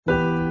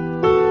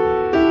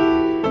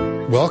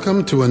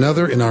Welcome to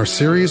another in our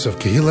series of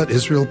Kehillat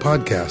Israel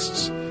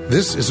podcasts.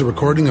 This is a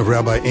recording of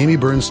Rabbi Amy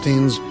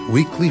Bernstein's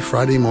weekly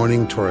Friday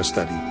morning Torah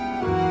study.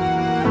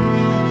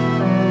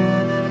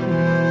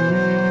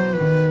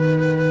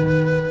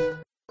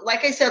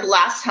 Like I said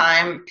last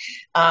time,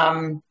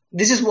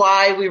 this is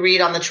why we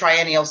read on the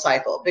triennial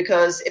cycle,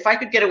 because if I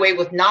could get away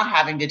with not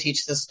having to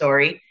teach this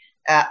story,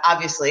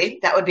 obviously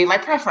that would be my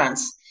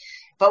preference.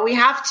 But we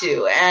have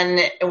to,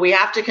 and we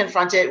have to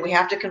confront it. We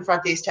have to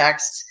confront these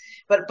texts.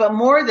 But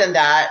more than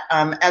that,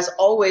 as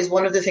always,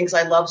 one of the things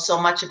I love so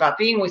much about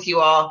being with you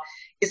all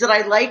is that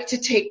I like to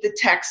take the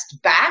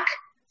text back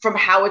from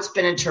how it's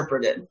been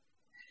interpreted.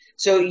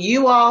 So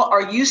you all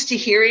are used to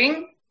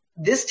hearing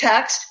this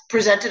text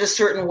presented a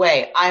certain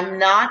way. I'm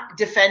not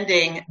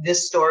defending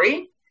this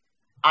story.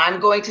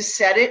 I'm going to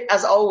set it,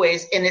 as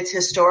always, in its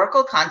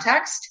historical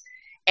context,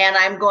 and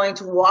I'm going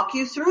to walk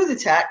you through the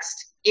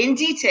text in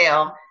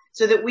detail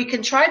so that we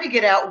can try to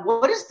get out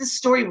what is this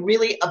story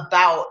really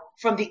about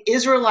from the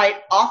Israelite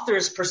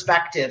author's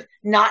perspective,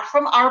 not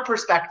from our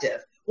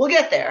perspective. We'll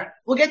get there.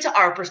 We'll get to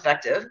our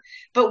perspective.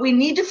 But we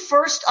need to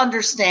first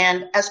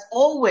understand, as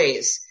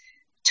always,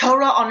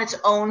 Torah on its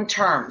own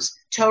terms.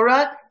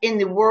 Torah in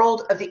the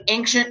world of the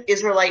ancient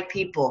Israelite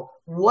people.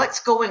 What's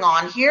going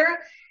on here?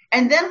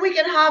 And then we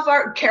can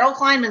have Carol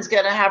Kleinman's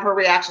going to have her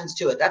reactions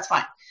to it. That's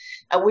fine.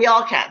 We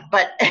all can.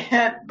 But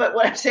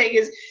what I'm saying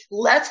is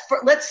let's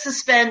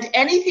suspend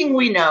anything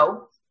we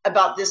know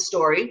about this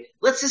story.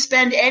 Let's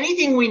suspend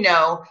anything we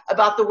know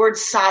about the word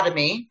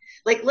sodomy.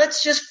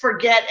 Let's just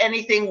forget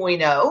anything we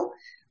know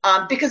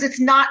because it's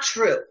not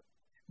true.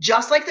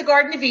 Just like the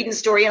Garden of Eden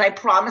story, and I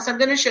promise I'm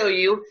going to show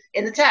you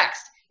in the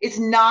text, it's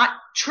not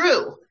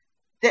true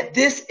that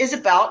this is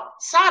about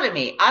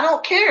sodomy. I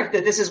don't care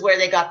that this is where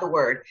they got the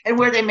word and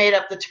where they made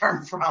up the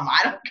term from. I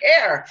don't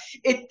care.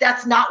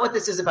 That's not what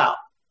this is about.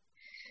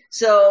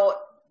 So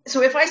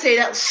if I say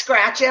that,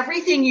 scratch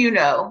everything you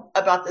know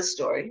about this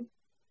story.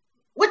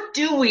 What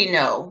do we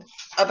know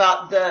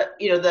about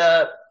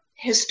the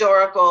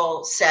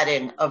historical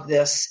setting of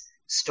this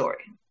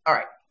story? All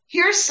right.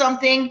 Here's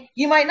something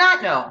you might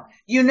not know.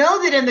 You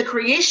know that in the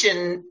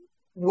creation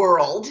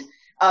world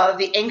of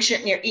the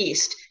ancient Near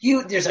East,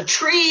 there's a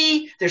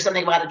tree, there's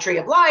something about a tree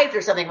of life,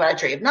 there's something about a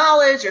tree of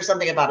knowledge, there's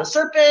something about a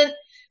serpent,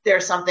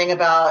 there's something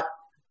about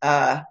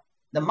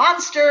the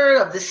monster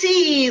of the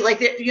sea,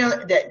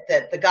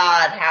 that the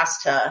god has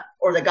to,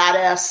 or the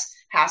goddess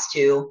has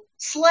to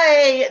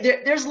slay.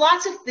 There's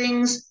lots of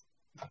things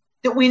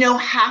that we know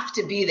have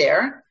to be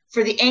there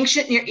for the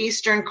ancient Near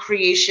Eastern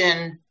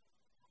creation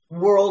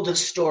world of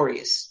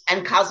stories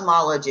and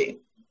cosmology.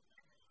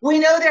 We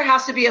know there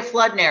has to be a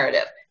flood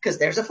narrative because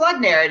there's a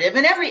flood narrative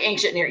in every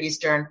ancient Near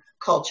Eastern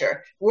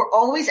culture. We're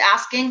always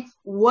asking,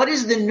 what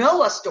is the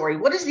Noah story?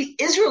 What is the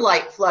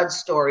Israelite flood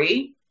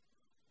story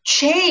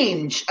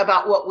change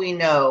about what we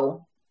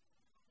know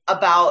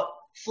about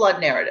flood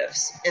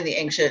narratives in the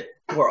ancient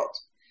world?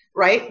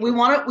 Right? We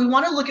want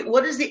to look at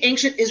what is the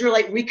ancient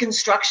Israelite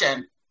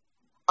reconstruction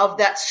of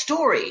that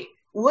story.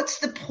 What's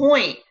the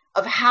point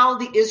of how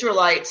the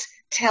Israelites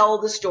tell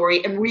the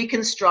story and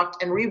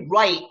reconstruct and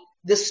rewrite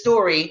the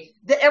story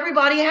that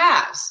everybody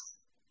has?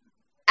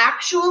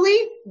 Actually,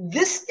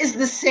 this is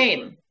the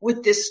same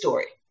with this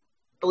story,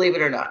 believe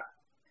it or not.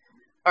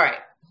 All right.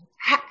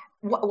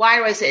 Why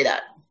do I say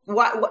that?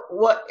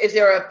 What is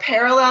there a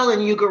parallel in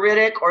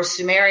Ugaritic or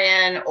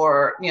Sumerian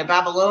or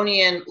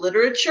Babylonian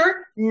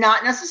literature?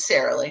 Not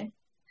necessarily.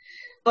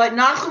 But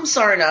Nahum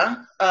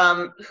Sarna,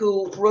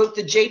 who wrote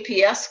the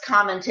JPS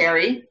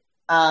commentary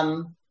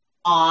on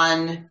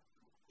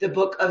the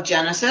book of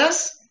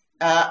Genesis,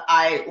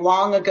 I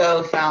long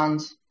ago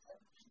found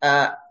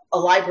a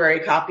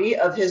library copy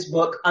of his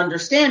book,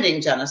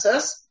 Understanding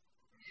Genesis.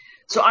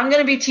 So I'm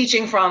going to be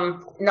teaching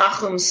from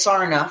Nahum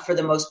Sarna for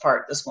the most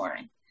part this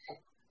morning.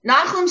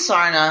 Nahum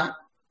Sarna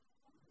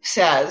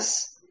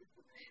says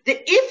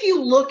that if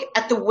you look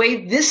at the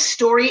way this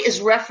story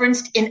is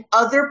referenced in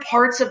other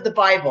parts of the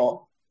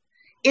Bible,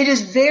 it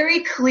is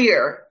very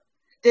clear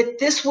that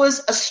this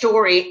was a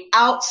story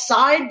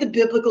outside the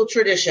biblical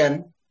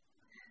tradition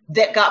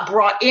that got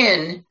brought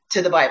in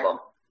to the Bible.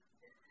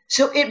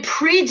 So it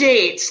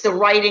predates the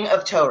writing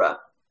of Torah.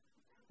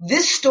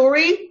 This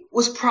story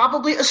was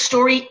probably a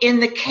story in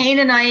the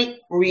Canaanite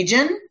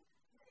region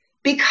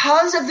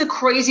because of the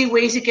crazy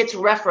ways it gets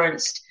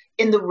referenced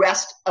in the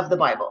rest of the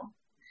Bible.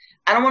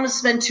 I don't want to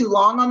spend too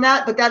long on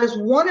that, but that is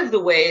one of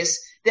the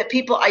ways that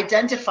people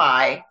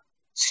identify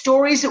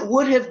stories that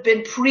would have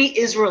been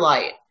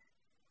pre-Israelite,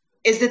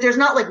 is that there's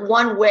not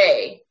one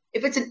way.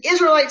 If it's an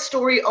Israelite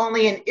story,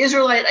 only an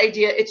Israelite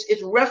idea,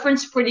 it's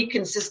referenced pretty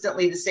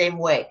consistently the same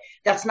way.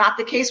 That's not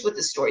the case with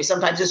this story.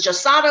 Sometimes it's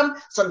just Sodom.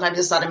 Sometimes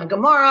it's Sodom and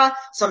Gomorrah.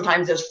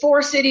 Sometimes there's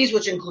 4 cities,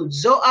 which include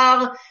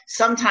Zoar.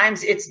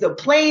 Sometimes it's the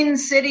plain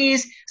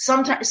cities.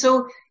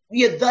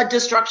 The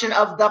destruction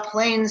of the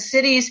plain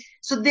cities.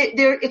 So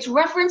it's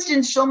referenced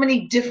in so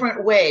many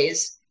different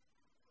ways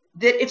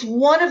that it's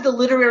one of the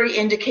literary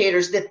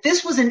indicators that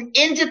this was an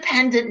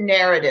independent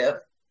narrative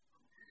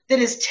that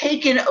is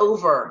taken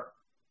over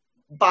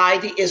by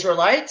the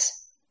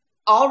Israelites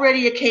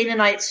already a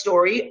Canaanite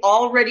story,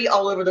 already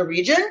all over the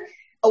region,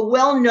 a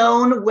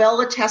well-known,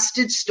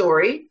 well-attested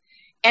story,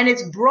 and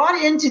it's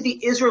brought into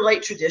the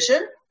Israelite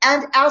tradition.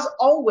 And as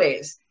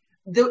always,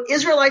 the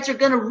Israelites are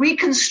going to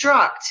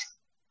reconstruct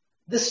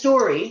the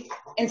story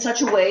in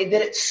such a way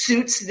that it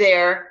suits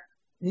their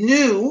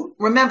new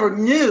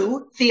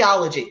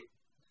theology.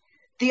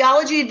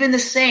 Theology had been the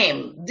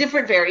same,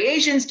 different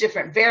variations,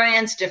 different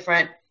variants,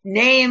 different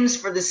names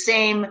for the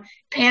same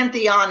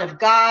pantheon of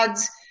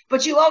gods,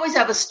 but you always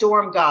have a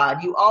storm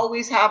god. You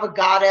always have a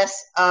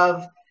goddess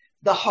of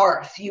the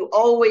hearth. You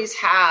always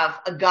have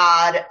a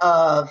god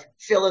of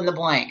fill in the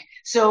blank.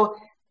 So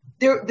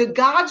the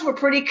gods were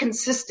pretty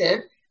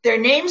consistent. Their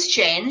names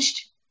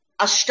changed.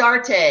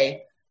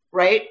 Astarte,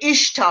 right?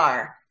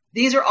 Ishtar.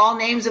 These are all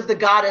names of the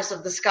goddess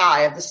of the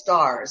sky, of the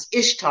stars.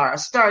 Ishtar,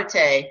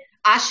 Astarte,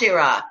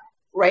 Asherah,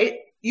 right?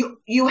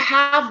 You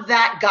have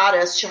that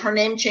goddess. Her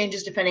name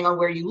changes depending on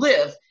where you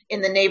live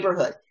in the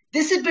neighborhood.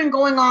 This had been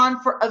going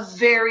on for a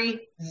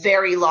very,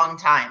 very long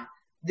time.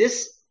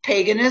 This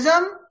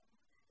paganism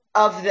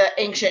of the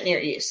ancient Near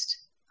East,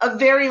 a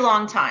very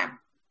long time.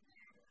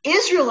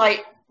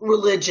 Israelite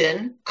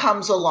religion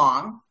comes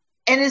along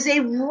and is a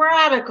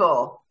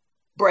radical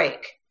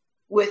break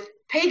with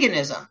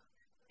paganism.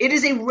 It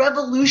is a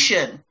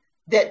revolution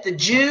that the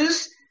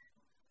Jews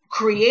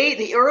create,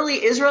 the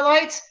early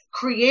Israelites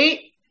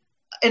create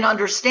an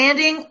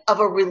understanding of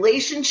a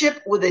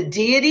relationship with a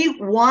deity,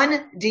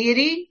 one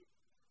deity,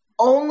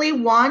 only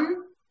one.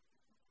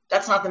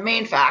 That's not the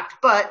main fact,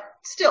 but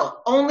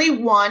still, only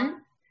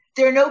one.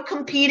 There are no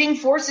competing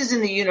forces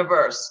in the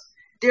universe.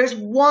 There's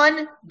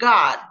one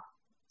God.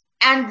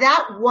 And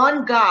that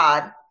one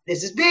God,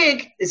 this is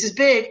big,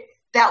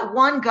 that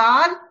one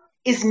God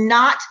is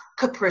not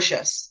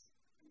capricious.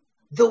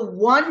 The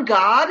one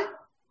God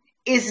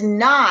is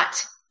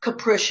not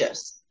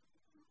capricious.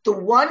 The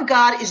one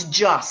God is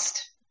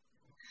just.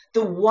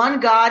 The one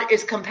God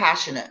is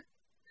compassionate.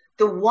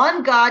 The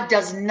one God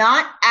does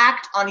not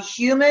act on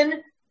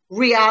human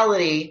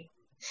reality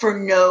for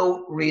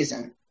no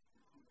reason.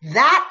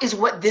 That is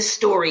what this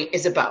story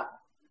is about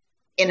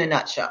in a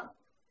nutshell.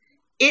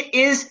 It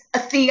is a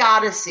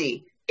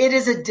theodicy. It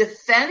is a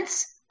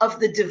defense of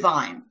the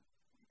divine.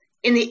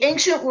 In the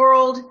ancient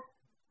world,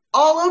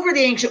 all over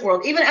the ancient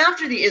world, even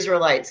after the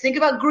Israelites, think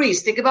about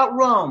Greece, think about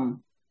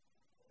Rome.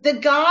 The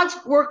gods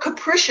were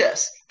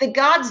capricious. The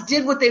gods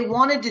did what they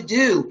wanted to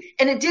do,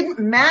 and it didn't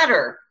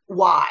matter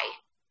why.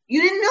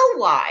 You didn't know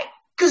why,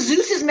 because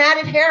Zeus is mad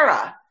at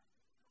Hera.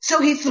 So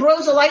he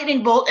throws a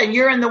lightning bolt and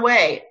you're in the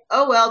way.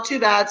 Oh, well, too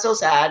bad, so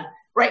sad,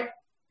 right?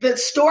 The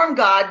storm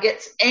god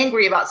gets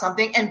angry about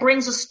something and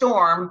brings a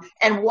storm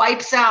and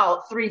wipes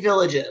out 3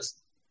 villages.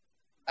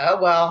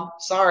 Oh, well,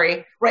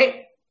 sorry,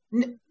 right?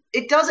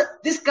 It doesn't,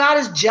 this God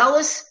is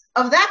jealous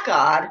of that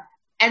God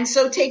and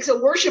so takes a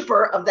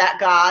worshiper of that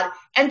God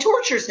and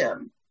tortures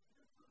him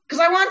because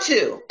I want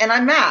to, and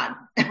I'm mad,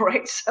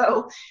 right?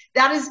 So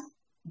that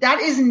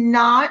is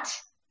not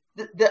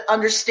the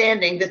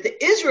understanding that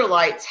the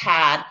Israelites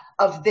had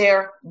of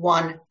their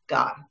one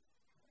God.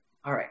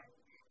 All right.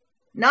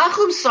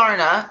 Nahum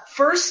Sarna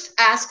first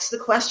asks the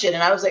question,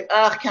 and I was like,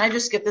 can I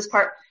just skip this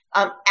part?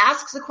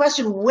 Asks the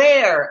question,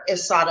 where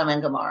is Sodom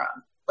and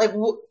Gomorrah? Like,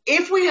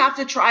 if we have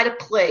to try to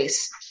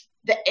place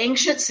the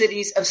ancient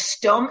cities of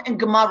Sodom and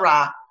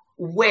Gomorrah,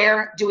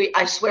 where do we,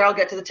 I swear I'll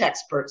get to the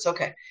text, Bert. It's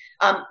okay.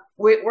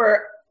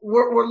 We're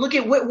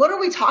looking, what are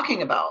we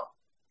talking about?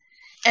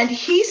 And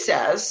he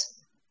says,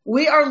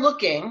 we are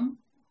looking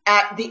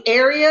at the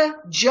area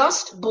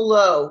just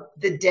below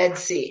the Dead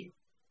Sea.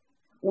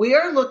 We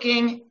are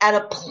looking at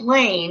a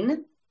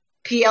plain,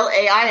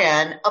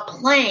 Plain, a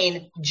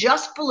plain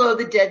just below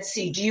the Dead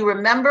Sea. Do you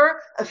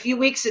remember a few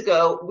weeks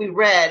ago we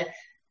read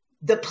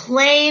the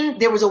plain,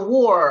 there was a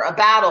war, a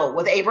battle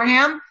with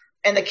Abraham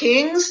and the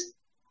kings?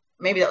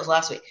 Maybe that was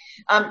last week.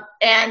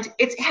 And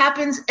it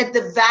happens at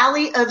the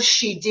valley of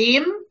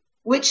Shittim,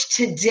 which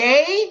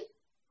today,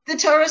 the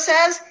Torah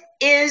says,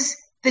 is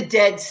the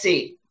Dead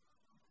Sea,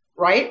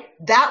 right?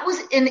 That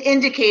was an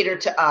indicator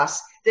to us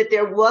that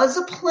there was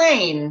a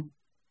plain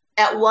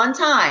at one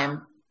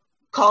time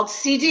called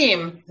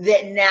Siddim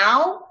that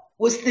now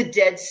was the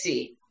Dead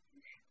Sea.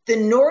 The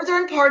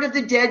northern part of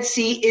the Dead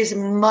Sea is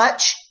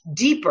much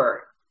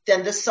deeper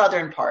than the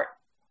southern part,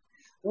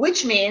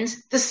 which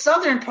means the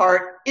southern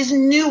part is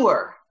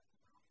newer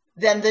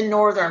than the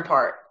northern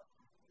part.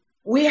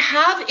 We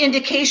have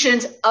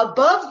indications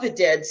above the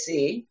Dead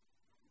Sea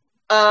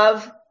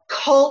of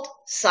cult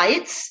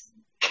sites,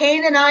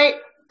 Canaanite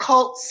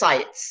cult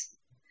sites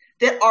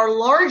that are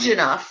large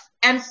enough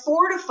and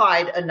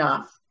fortified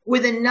enough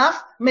with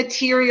enough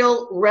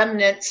material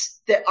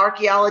remnants that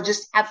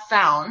archaeologists have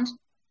found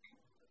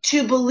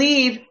to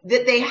believe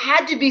that they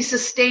had to be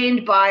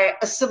sustained by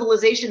a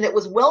civilization that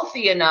was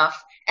wealthy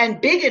enough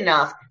and big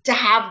enough to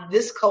have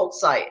this cult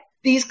site,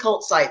 these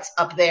cult sites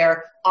up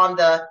there on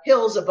the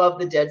hills above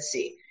the Dead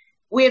Sea.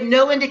 We have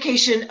no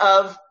indication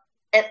of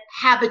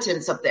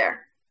inhabitants up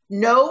there,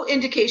 no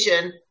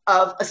indication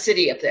of a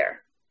city up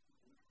there.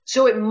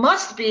 So it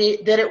must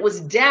be that it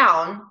was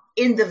down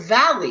in the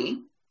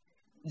valley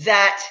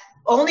that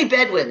only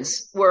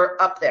Bedouins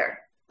were up there,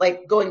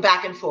 like going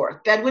back and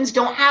forth. Bedouins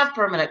don't have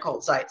permanent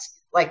cult sites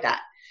like that.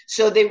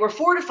 So they were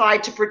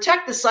fortified to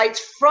protect the sites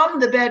from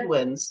the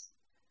Bedouins,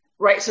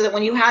 right? So that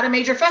when you had a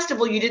major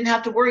festival, you didn't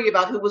have to worry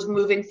about who was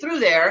moving through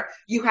there.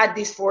 You had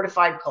these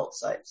fortified cult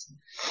sites.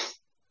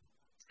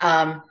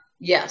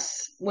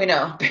 Yes, we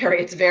know,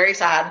 Barry, it's very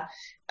sad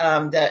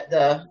that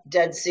the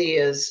Dead Sea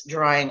is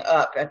drying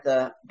up at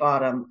the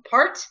bottom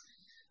part.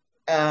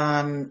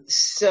 And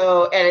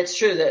it's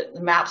true that the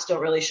maps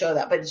don't really show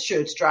that, but it's true.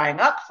 It's drying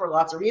up for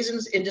lots of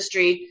reasons,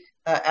 industry,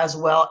 as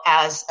well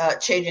as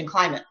changing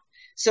climate.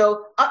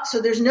 So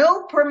there's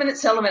no permanent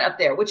settlement up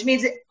there, which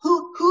means that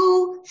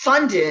who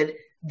funded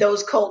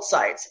those cult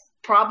sites?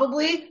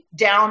 Probably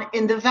down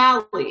in the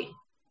valley.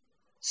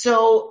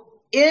 So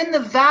in the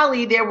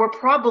valley, there were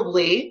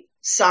probably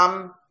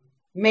some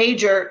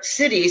major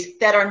cities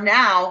that are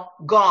now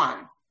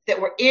gone, that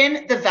were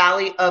in the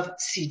valley of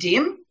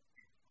Siddim,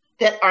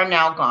 that are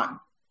now gone.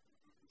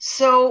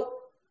 So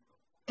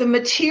the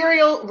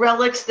material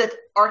relics that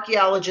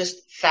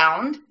archaeologists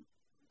found,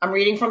 I'm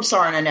reading from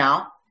Sarna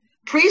now,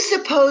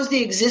 presuppose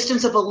the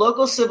existence of a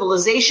local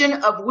civilization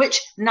of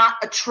which not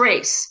a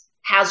trace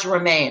has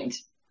remained.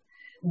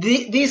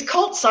 These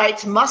cult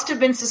sites must have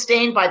been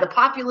sustained by the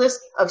populace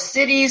of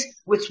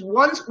cities which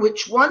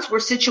once were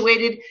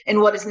situated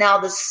in what is now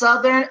the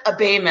southern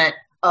abatement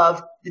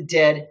of the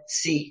Dead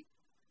Sea.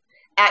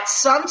 At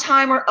some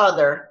time or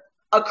other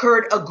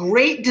occurred a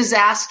great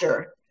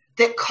disaster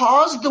that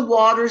caused the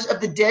waters of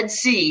the Dead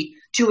Sea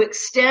to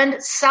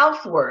extend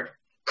southward,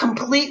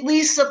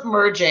 completely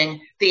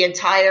submerging the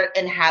entire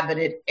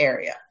inhabited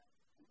area.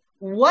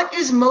 What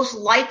is most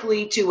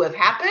likely to have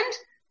happened?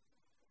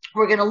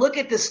 We're going to look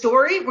at the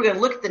story. We're going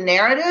to look at the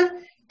narrative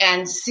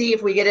and see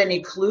if we get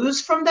any clues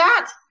from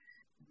that.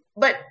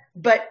 But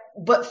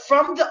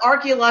from the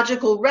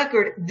archaeological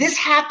record, this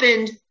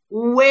happened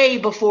way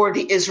before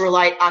the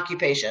Israelite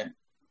occupation,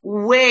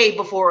 way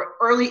before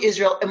early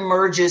Israel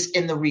emerges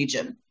in the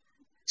region.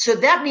 So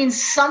that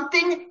means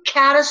something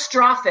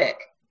catastrophic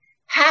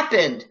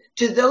happened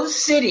to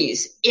those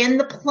cities in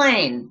the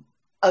plain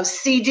of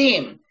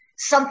Siddim,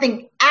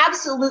 something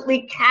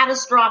absolutely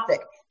catastrophic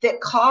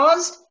that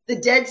caused the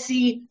Dead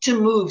Sea to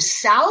move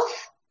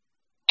south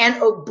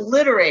and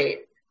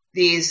obliterate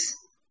these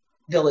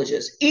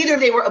villages. Either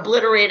they were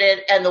obliterated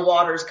and the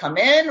waters come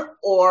in,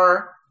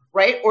 or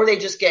they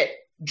just get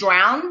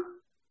drowned.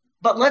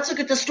 But let's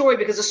look at the story,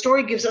 because the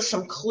story gives us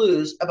some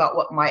clues about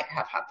what might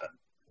have happened.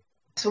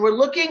 So we're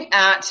looking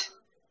at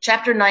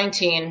chapter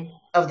 19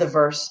 of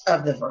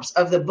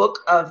the book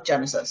of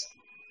Genesis.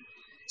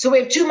 So we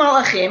have two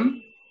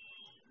malachim.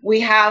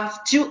 We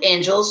have two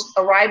angels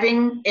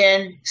arriving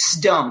in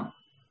Sodom.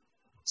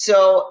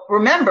 So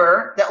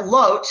remember that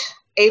Lot,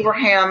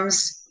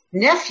 Abraham's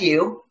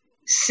nephew,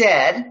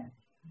 said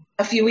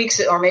a few weeks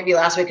ago,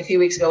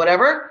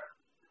 whatever,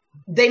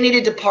 they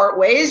needed to part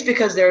ways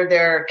because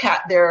their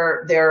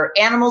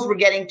animals were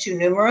getting too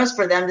numerous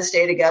for them to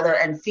stay together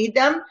and feed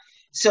them.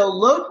 So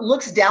Lot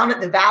looks down at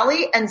the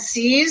valley and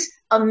sees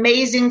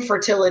amazing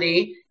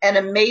fertility and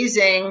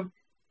amazing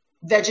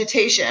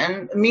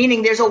vegetation,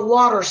 meaning there's a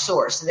water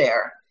source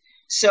there.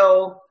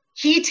 So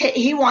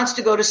he wants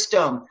to go to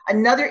Sodom.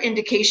 Another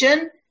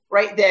indication,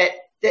 right,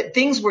 that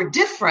things were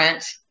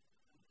different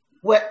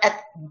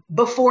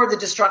before the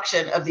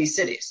destruction of these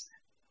cities.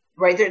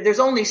 Right, there's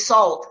only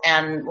salt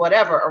and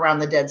whatever around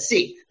the Dead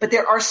Sea, but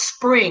there are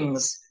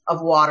springs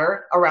of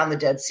water around the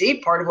Dead Sea,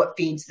 part of what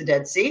feeds the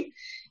Dead Sea.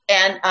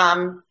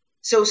 And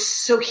so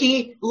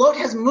Lot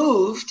has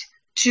moved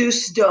to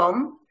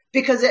Sodom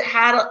because it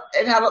had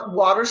a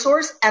water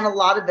source and a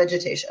lot of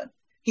vegetation.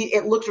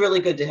 It looked really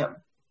good to him.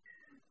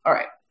 All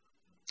right.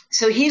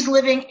 So he's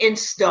living in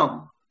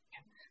Sodom.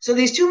 So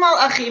these two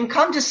malachim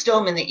come to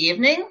Sodom in the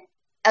evening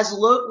as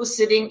Lot was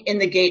sitting in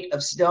the gate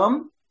of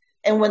Sodom.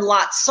 And when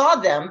Lot saw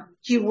them,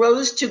 he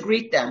rose to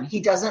greet them.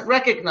 He doesn't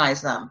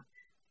recognize them.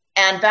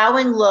 And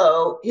bowing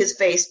low, his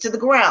face to the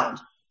ground.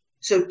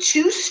 So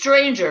two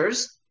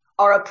strangers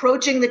are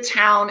approaching the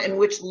town in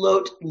which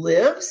Lot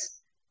lives.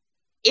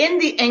 In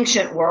the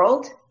ancient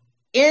world,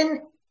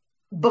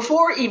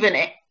 before even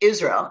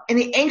Israel, in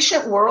the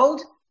ancient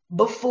world,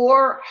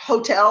 before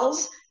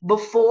hotels,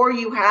 before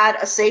you had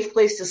a safe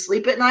place to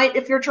sleep at night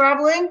if you're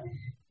traveling,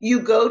 you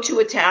go to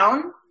a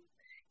town,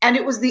 and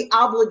it was the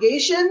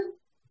obligation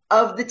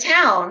of the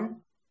town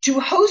to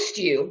host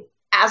you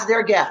as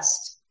their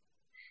guest.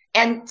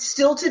 And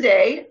still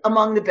today,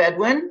 among the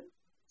Bedouin,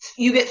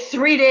 you get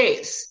 3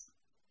 days.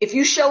 If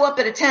you show up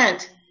at a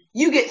tent,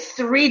 you get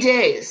 3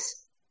 days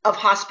of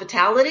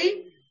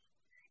hospitality.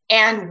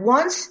 And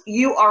once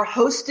you are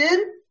hosted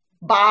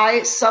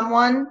by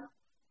someone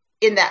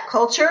in that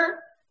culture,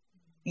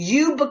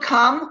 you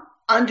become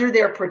under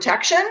their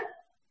protection,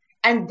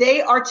 and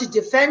they are to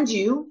defend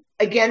you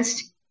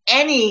against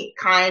any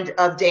kind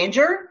of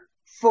danger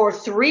for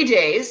 3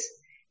 days,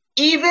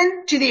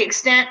 even to the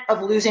extent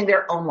of losing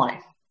their own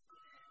life.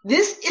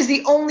 This is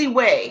the only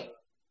way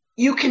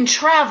you can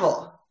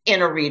travel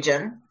in a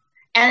region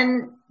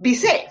and be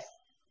safe.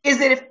 is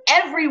that if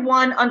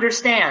everyone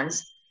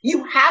understands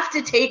you have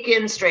to take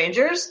in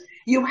strangers,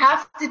 you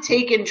have to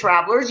take in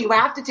travelers, you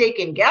have to take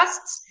in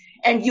guests,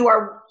 and you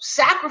are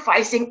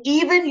sacrificing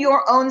even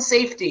your own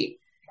safety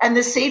and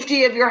the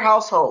safety of your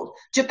household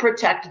to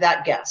protect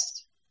that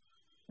guest.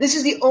 This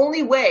is the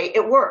only way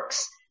it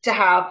works to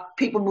have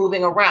people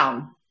moving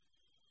around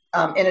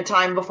in a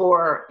time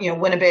before,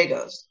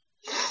 Winnebagos.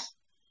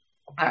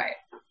 All right.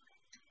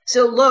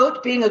 So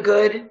Lot, being a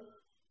good,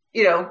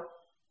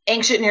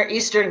 ancient Near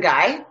Eastern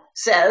guy,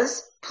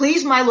 says,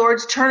 "Please, my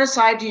lords, turn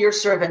aside to your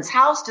servant's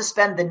house to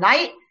spend the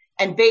night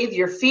and bathe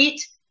your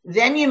feet.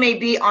 Then you may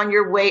be on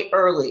your way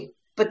early."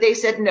 But they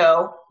said,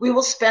 "No, we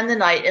will spend the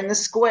night in the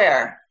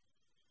square."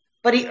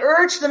 But he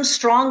urged them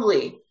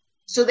strongly.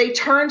 So they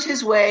turned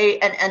his way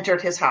and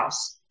entered his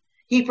house.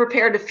 He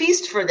prepared a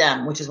feast for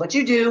them, which is what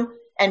you do,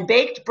 and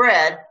baked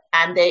bread,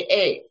 and they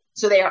ate.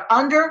 So they are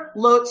under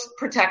Lot's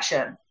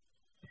protection.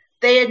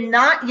 They had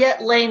not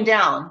yet lain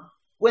down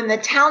when the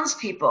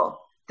townspeople,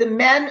 the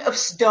men of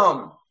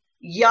Sodom,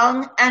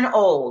 young and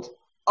old,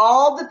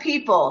 all the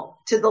people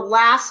to the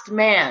last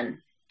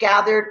man,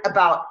 gathered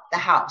about the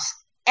house.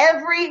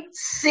 Every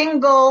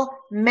single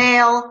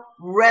male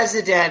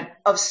resident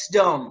of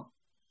Sodom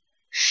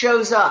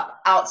shows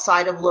up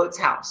outside of Lot's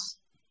house.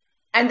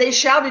 And they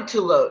shouted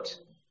to Lot,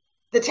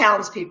 the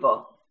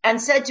townspeople,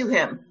 and said to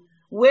him,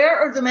 "Where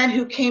are the men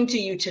who came to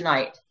you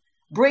tonight?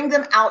 Bring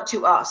them out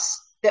to us,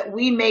 that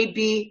we may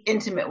be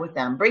intimate with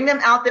them. Bring them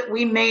out that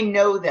we may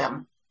know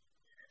them."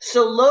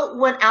 So Lot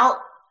went out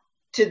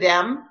to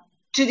them,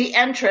 to the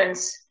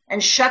entrance,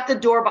 and shut the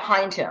door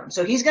behind him.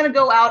 So he's going to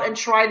go out and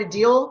try to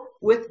deal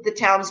with the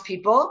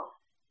townspeople.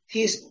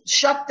 He's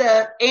shut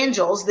the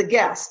angels, the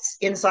guests,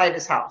 inside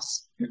his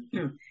house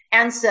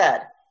and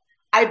said,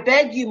 "I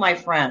beg you, my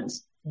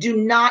friends, do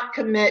not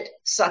commit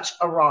such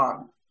a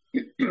wrong."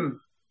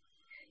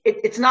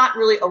 It's not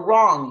really a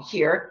wrong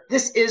here.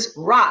 This is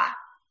Ra.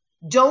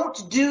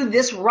 Don't do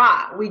this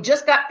Ra. We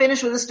just got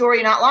finished with a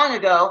story not long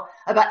ago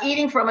about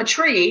eating from a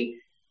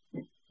tree,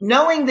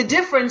 knowing the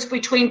difference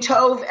between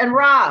Tov and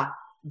Ra,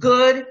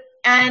 good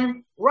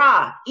and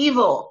Ra,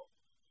 evil.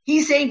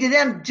 He's saying to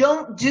them,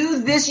 don't do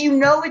this. You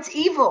know it's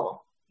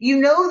evil. You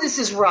know this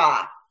is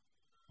Ra.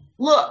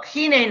 Look,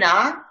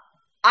 Hinena,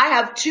 I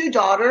have 2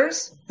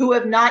 daughters who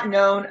have not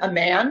known a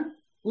man.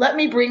 Let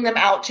me bring them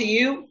out to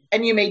you,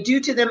 and you may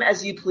do to them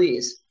as you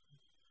please.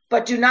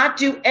 But do not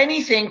do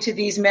anything to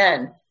these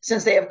men,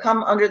 since they have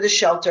come under the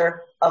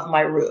shelter of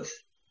my roof.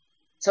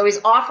 So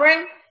he's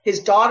offering his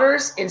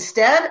daughters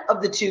instead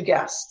of the 2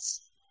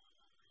 guests.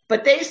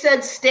 But they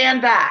said,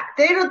 stand back.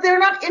 They're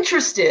not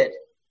interested.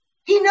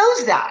 He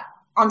knows that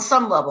on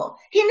some level.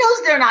 He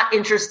knows they're not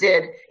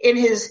interested in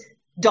his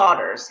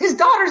daughters. His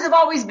daughters have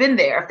always been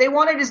there. If they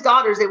wanted his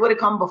daughters, they would have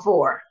come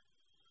before.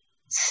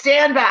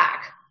 Stand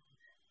back.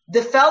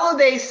 The fellow,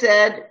 they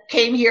said,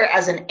 came here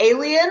as an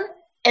alien,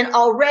 and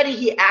already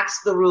he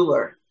acts the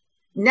ruler.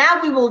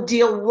 Now we will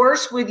deal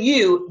worse with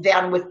you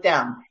than with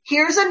them.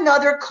 Here's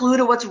another clue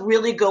to what's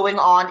really going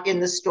on in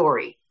the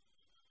story.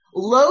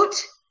 Lot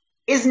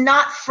is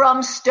not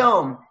from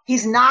Sodom.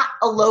 He's not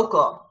a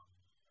local.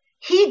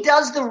 He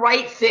does the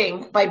right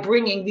thing by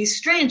bringing these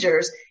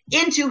strangers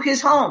into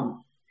his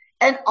home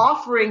and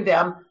offering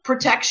them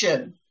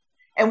protection.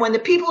 And when the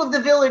people of the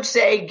village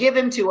say, give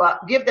them to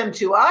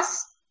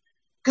us,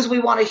 because we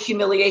want to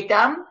humiliate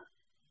them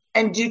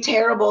and do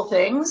terrible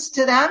things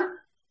to them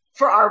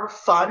for our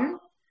fun,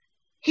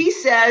 he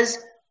says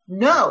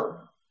no,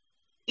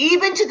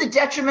 even to the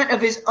detriment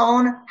of his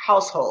own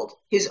household,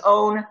 his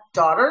own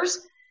daughters.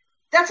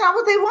 That's not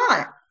what they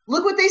want.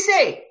 Look what they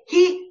say.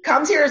 He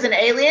comes here as an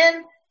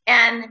alien,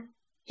 and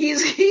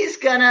he's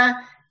gonna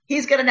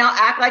now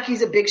act like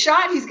he's a big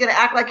shot. He's gonna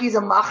act like he's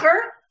a macher.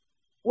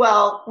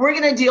 Well, we're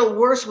gonna deal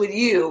worse with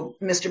you,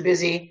 Mr.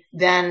 Busy,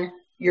 than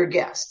your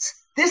guests.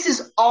 This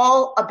is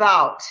all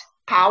about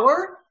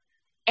power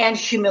and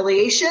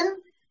humiliation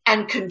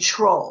and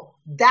control.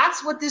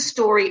 That's what this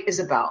story is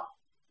about.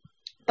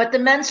 But the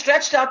men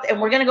stretched out,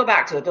 and we're going to go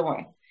back to it, don't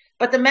worry.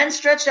 But the men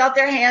stretched out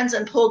their hands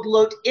and pulled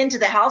Lot into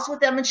the house with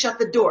them and shut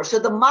the door. So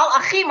the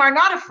malachim are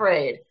not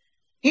afraid.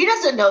 He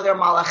doesn't know they're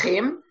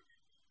malachim,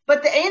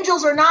 but the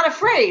angels are not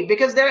afraid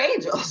because they're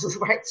angels,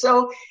 right?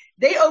 So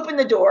they open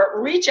the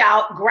door, reach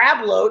out,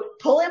 grab Lot,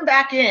 pull him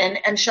back in,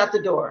 and shut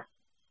the door.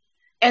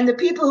 And the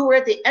people who were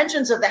at the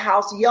entrance of the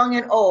house, young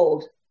and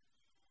old,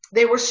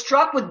 they were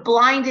struck with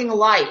blinding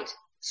light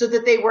so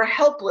that they were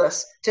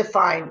helpless to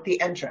find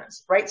the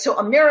entrance, right? So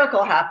a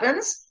miracle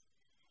happens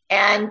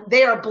and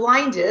they are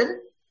blinded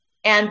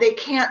and they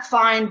can't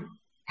find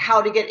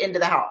how to get into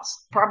the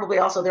house. Probably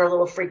also they're a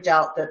little freaked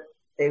out that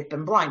they've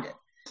been blinded,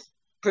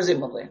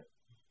 presumably.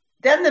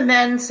 Then the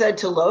men said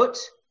to Lot,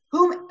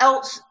 whom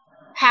else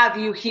have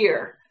you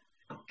here?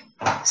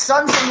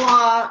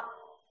 Sons-in-law,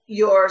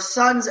 your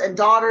sons and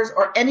daughters,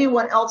 or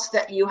anyone else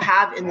that you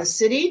have in the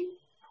city?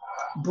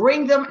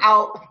 Bring them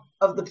out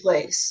of the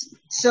place.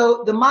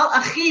 So the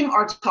malachim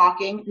are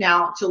talking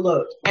now to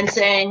Lot and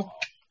saying,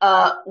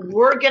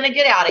 we're going to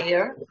get out of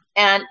here.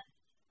 And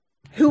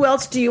who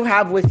else do you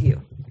have with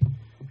you?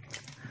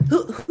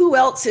 Who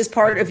else is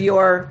part of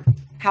your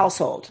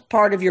household,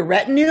 part of your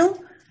retinue?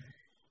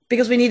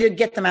 Because we need to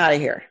get them out of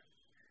here.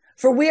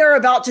 For we are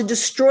about to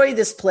destroy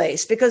this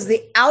place, because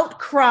the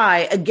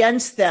outcry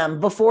against them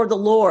before the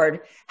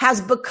Lord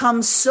has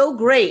become so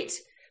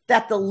great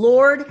that the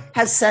Lord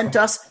has sent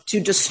us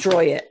to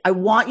destroy it. I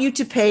want you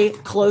to pay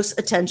close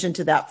attention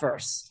to that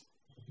verse.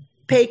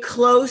 Pay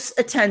close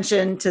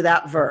attention to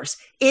that verse.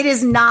 It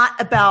is not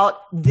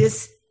about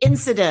this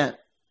incident.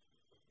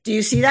 Do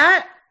you see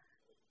that?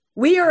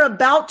 We are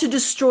about to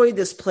destroy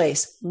this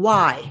place.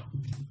 Why?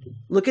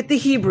 Look at the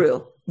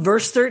Hebrew,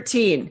 verse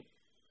 13.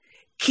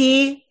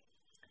 Ki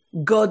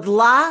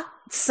godla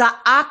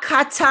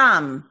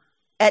tsa'akatam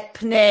et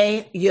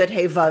pnei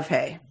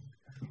yud-he-vav-he.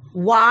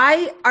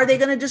 Why are they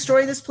going to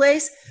destroy this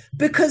place?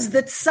 Because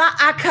the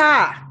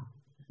tsa'aka,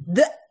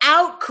 the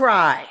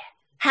outcry,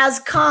 has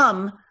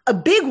come, a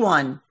big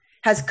one,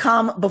 has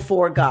come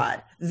before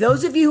God.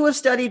 Those of you who have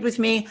studied with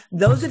me,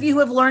 those of you who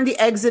have learned the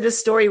Exodus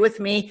story with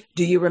me,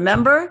 do you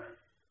remember?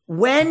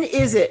 When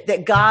is it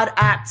that God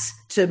acts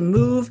to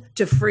move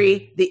to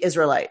free the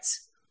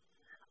Israelites?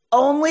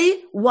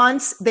 Only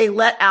once they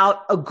let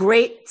out a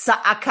great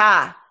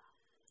tsa'aka,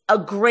 a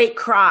great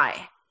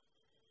cry.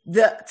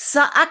 The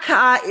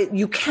tsa'aka,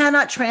 you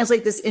cannot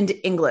translate this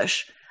into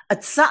English. A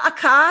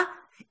tsa'aka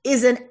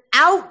is an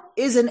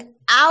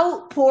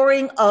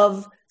outpouring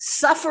of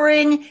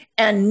suffering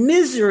and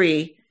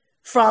misery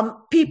from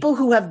people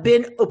who have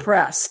been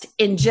oppressed.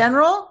 In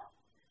general,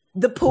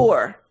 the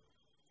poor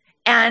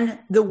and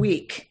the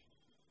weak,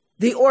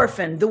 the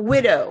orphan, the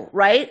widow,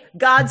 right?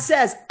 God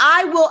says,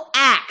 I will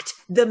act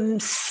the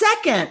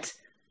second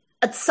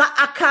a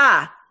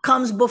tsa'aka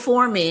comes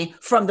before me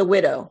from the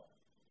widow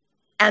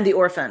and the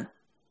orphan.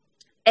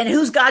 And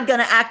who's God going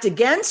to act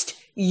against?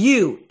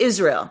 You,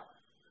 Israel.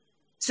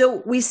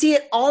 So we see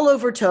it all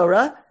over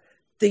Torah.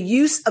 The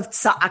use of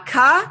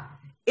tsa'aka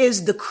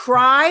is the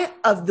cry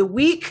of the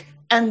weak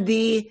and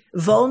the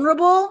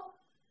vulnerable,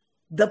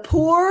 the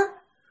poor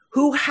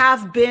who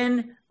have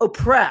been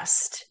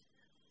oppressed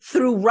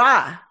through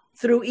Ra,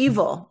 through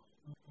evil.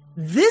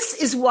 This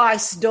is why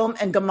Sodom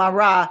and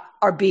Gomorrah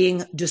are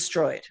being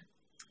destroyed.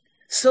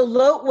 So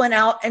Lot went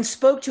out and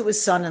spoke to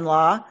his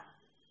sons-in-law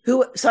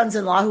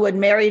who had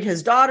married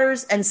his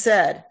daughters, and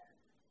said,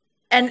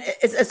 and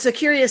it's a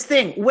curious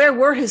thing, where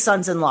were his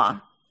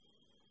sons-in-law?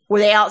 Were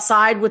they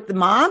outside with the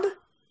mob?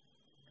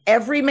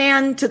 Every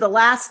man to the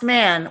last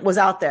man was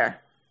out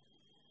there.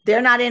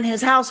 They're not in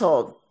his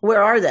household.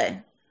 Where are they?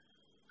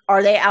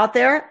 Are they out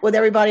there with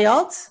everybody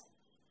else?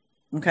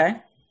 Okay,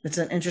 that's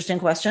an interesting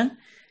question.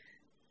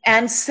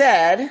 And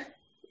said,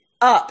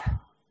 up,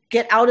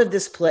 get out of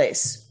this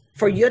place,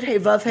 for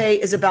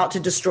Yud-he-vav-he is about to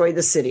destroy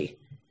the city.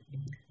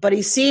 But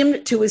he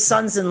seemed to his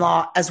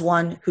sons-in-law as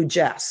one who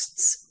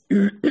jests.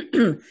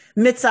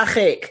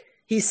 Mitzachek.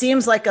 He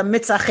seems like a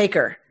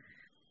mitzacheker.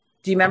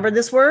 Do you remember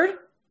this word?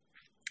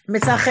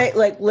 Mitzachek,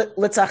 like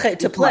litzachek,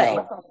 to play.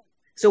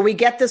 So we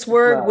get this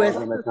word with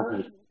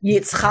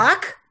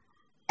Yitzchak,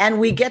 and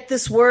we get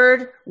this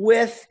word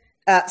with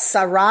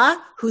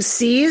Sarah, who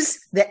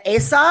sees that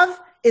Esav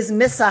is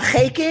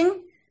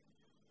misacheking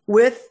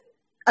with,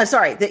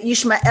 that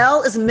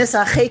Ishmael is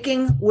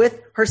misacheking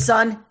with her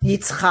son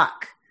Yitzchak.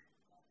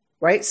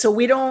 Right? So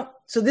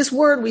this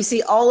word we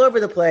see all over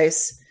the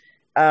place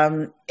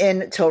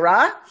in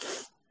Torah.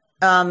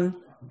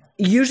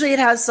 Usually it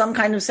has some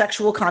kind of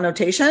sexual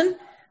connotation.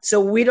 So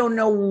we don't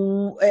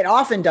know, it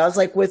often does,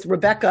 like with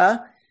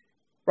Rebecca,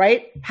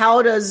 right?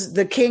 How does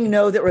the king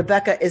know that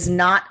Rebecca is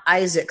not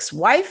Isaac's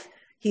wife?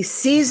 He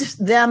sees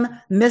them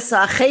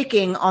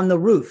misacheking on the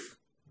roof,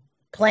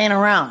 playing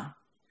around.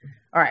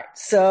 All right.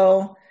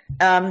 So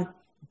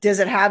does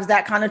it have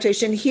that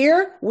connotation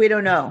here? We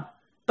don't know.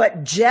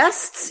 But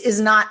jests is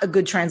not a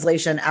good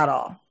translation at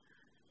all.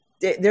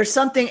 There's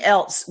something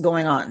else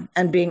going on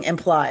and being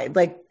implied.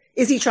 Like,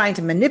 is he trying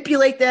to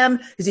manipulate them?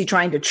 Is he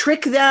trying to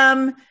trick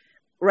them?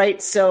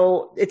 Right?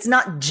 So it's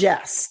not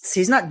jests.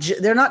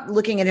 They're not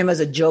looking at him as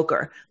a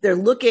joker. They're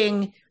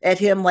looking at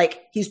him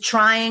like he's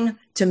trying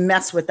to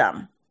mess with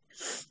them.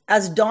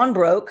 As dawn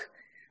broke,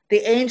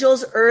 the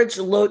angels urged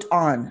Lot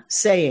on,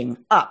 saying,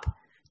 up,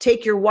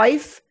 take your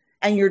wife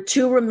and your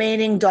 2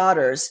 remaining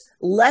daughters,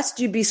 lest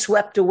you be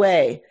swept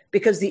away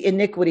because the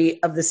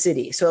iniquity of the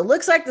city. So it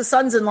looks like the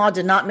sons-in-law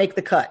did not make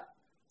the cut.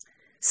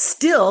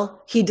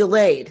 Still, he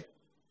delayed,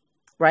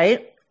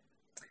 right?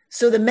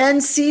 So the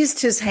men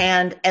seized his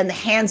hand and the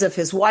hands of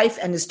his wife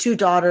and his 2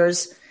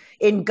 daughters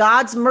in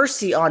God's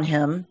mercy on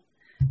him,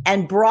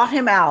 and brought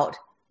him out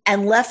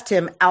and left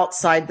him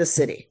outside the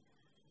city.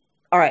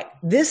 All right,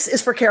 this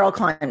is for Carol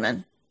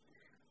Kleinman.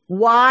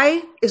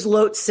 Why is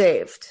Lot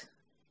saved?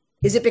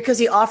 Is it because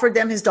he offered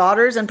them his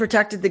daughters and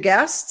protected the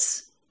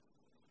guests?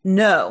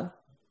 No.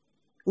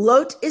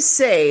 Lot is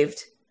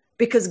saved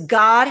because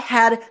God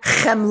had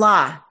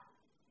chemla,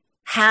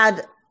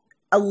 had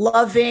a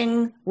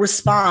loving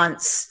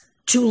response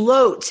to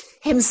Lot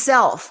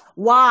himself.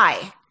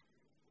 Why?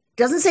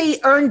 Doesn't say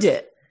he earned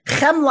it.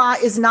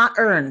 Chemla is not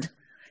earned.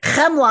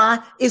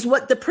 Chemla is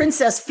what the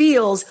princess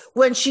feels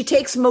when she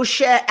takes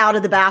Moshe out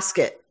of the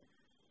basket.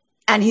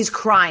 and he's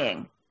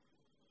crying.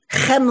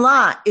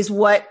 Chemla is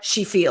what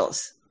she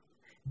feels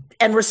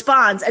and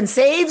responds and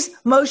saves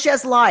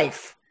Moshe's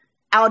life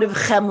out of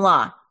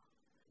chemla.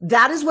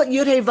 That is what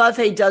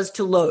Yud-Heh-Vav-Heh does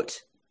to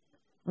Lot.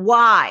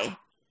 Why?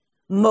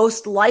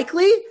 Most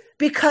likely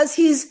because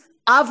he's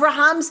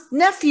Abraham's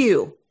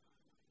nephew.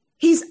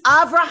 He's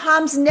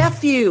Abraham's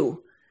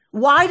nephew.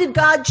 Why did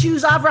God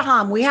choose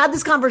Abraham? We had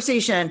this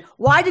conversation.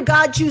 Why did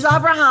God choose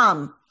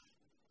Abraham?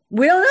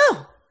 We don't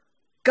know.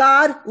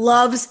 God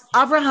loves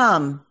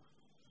Abraham.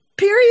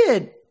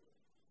 Period.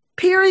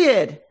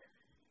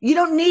 You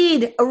don't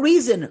need a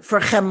reason for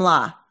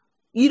chemla.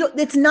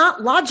 It's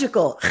not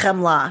logical,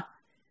 chemla.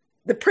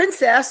 The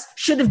princess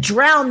should have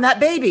drowned that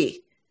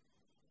baby.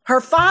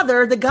 Her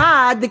father, the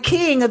God, the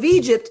king of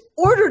Egypt,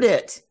 ordered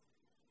it.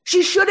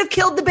 She should have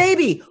killed the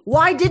baby.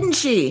 Why didn't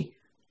she?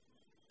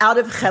 Out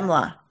of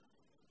chemla.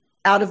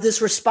 Out of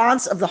this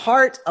response of the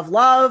heart, of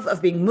love,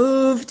 of being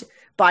moved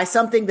by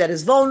something that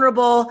is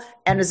vulnerable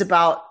and is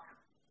about,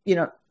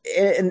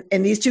 in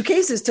these two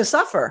cases, to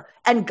suffer.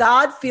 And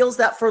God feels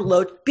that for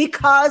Lot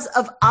because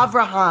of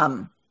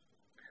Abraham.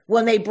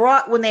 When they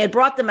had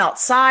brought them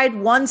outside,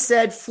 one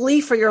said, "Flee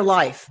for your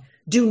life.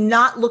 Do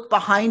not look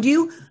behind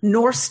you,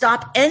 nor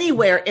stop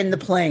anywhere in the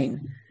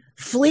plain.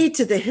 Flee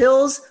to the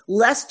hills,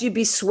 lest you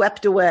be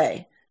swept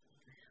away."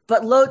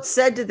 But Lot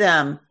said to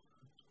them,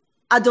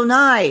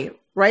 "Adonai,"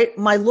 right?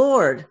 "My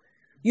Lord,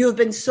 you have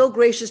been so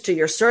gracious to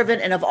your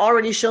servant and have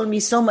already shown me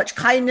so much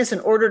kindness in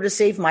order to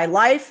save my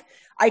life.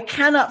 I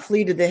cannot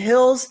flee to the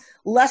hills,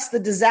 lest the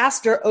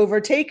disaster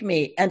overtake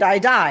me and I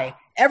die."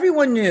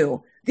 Everyone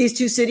knew these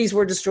two cities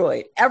were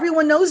destroyed.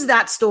 Everyone knows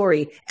that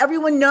story.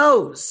 Everyone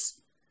knows.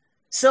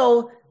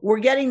 So we're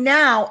getting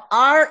now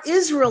our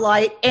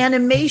Israelite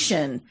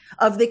animation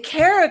of the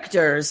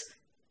characters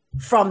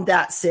from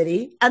that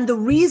city and the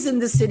reason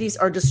the cities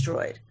are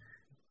destroyed.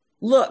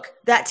 Look,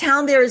 that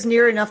town there is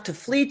near enough to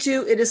flee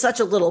to. It is such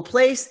a little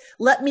place.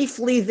 Let me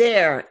flee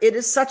there. It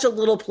is such a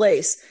little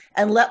place,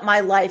 and let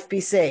my life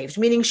be saved.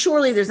 Meaning,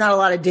 surely there's not a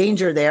lot of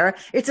danger there.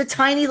 It's a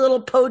tiny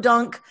little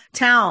podunk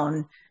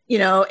town,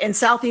 in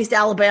Southeast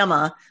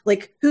Alabama.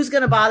 Like, who's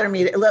going to bother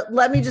me?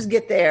 Let me just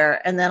get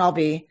there, and then I'll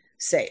be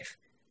safe.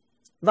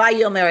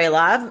 Vayomer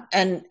elav,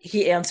 and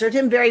he answered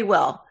him, "Very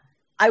well.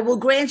 I will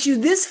grant you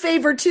this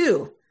favor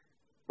too."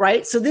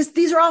 Right? So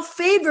these are all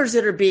favors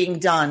that are being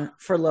done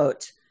for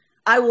Lot.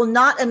 "I will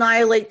not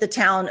annihilate the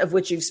town of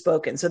which you've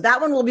spoken." So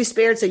that one will be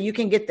spared so you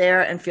can get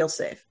there and feel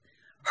safe.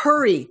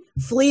 "Hurry,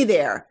 flee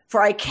there,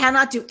 for I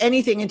cannot do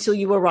anything until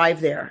you arrive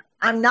there.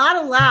 I'm not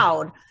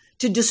allowed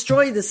to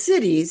destroy the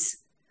cities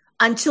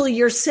until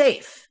you're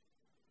safe."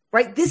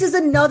 Right? This is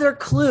another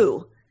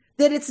clue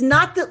that it's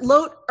not that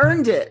Lot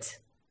earned it.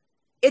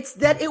 It's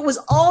that it was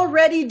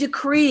already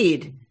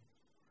decreed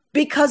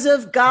because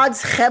of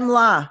God's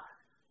chemla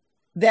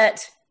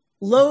that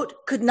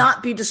Lot could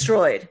not be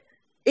destroyed.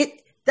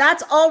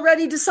 That's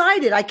already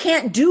decided. I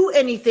can't do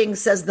anything,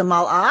 says the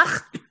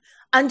Malach,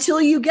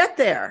 until you get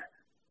there.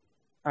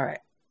 All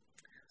right.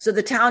 So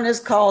the town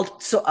is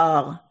called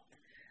Tsoar.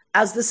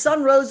 As the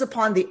sun rose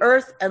upon the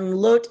earth and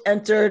Lot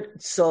entered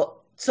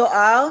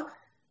Tsoar,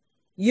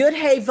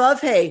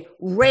 Yud-Heh-Vav-Heh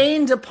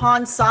rained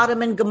upon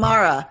Sodom and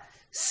Gomorrah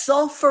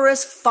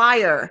sulfurous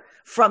fire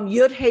from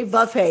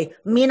Yud-Heh-Vav-Heh,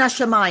 Mina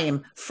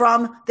Shamayim,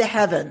 from the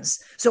heavens.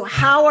 So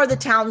how are the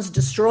towns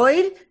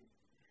destroyed?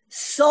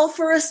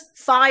 Sulfurous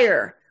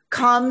fire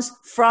comes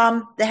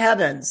from the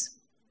heavens.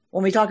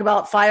 When we talk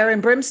about fire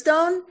and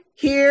brimstone,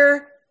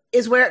 here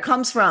is where it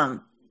comes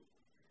from.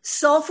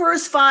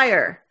 Sulfurous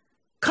fire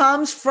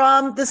comes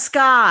from the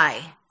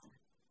sky.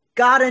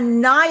 God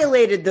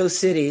annihilated those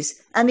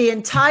cities and the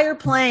entire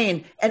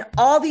plain and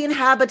all the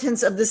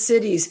inhabitants of the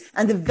cities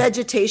and the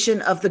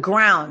vegetation of the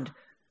ground,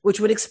 which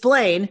would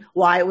explain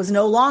why it was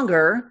no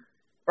longer,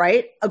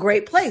 right, a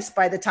great place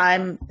by the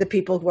time the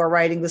people who are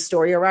writing the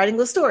story are writing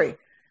the story.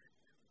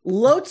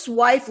 Lot's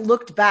wife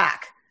looked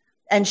back,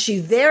 and she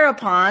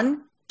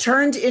thereupon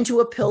turned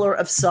into a pillar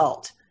of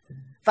salt.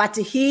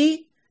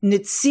 Vatihi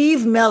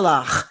Nitziv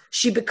Melach.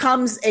 She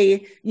becomes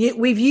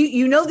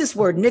you know this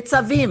word,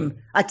 Nitzavim.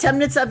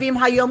 Atem Nitzavim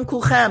Hayom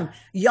Kulchem.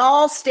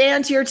 Y'all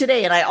stand here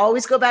today. And I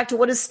always go back to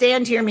what does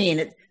stand here mean?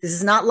 This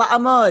is not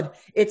La'amod.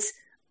 It's,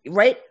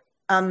 right?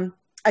 Atem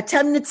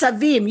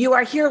Nitzavim. You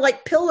are here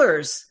like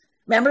pillars.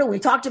 Remember, we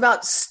talked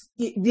about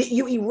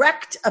you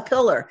erect a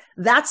pillar.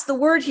 That's the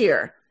word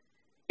here.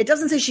 It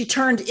doesn't say she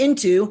turned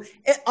into.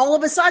 All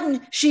of a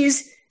sudden,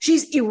 she's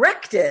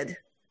erected.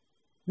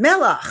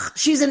 Melach.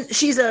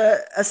 She's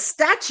a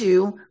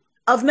statue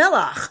of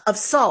Melach, of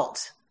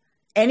salt.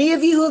 Any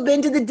of you who have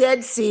been to the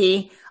Dead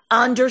Sea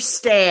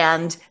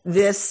understand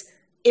this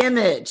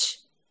image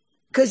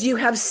because you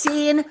have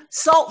seen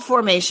salt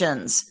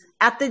formations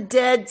at the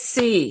Dead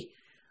Sea.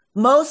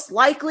 Most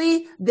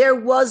likely, there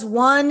was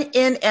one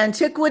in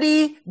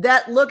antiquity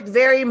that looked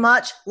very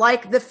much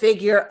like the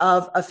figure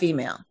of a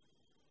female,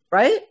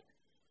 right?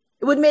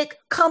 It would make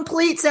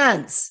complete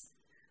sense.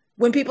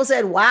 When people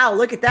said, wow,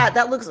 look at that.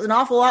 That looks an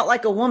awful lot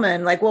like a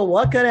woman. Like, well,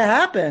 what could have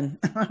happened?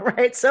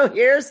 Right? So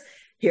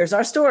here's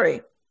our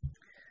story.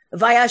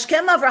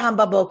 Vayashkem Avraham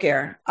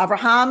baboker.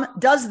 Avraham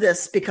does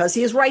this because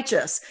he is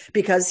righteous,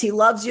 because he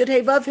loves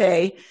Yud-Heh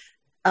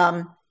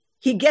Vav-Heh.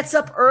 He gets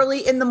up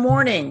early in the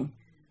morning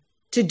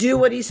to do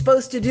what he's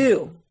supposed to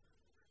do,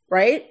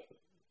 right?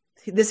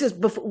 This is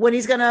when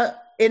he's going to,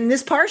 in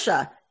this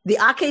parsha, the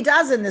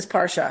Akedah in this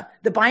parsha,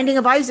 the binding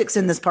of Isaac's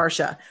in this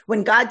parsha.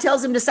 When God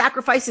tells him to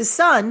sacrifice his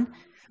son,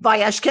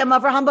 Vayashkem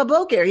Avraham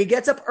baboker, he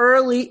gets up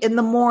early in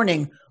the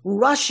morning,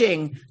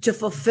 rushing to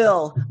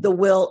fulfill the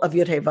will of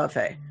Yud-Heh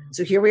Vav-Heh.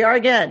 So here we are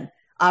again.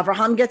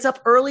 Avraham gets up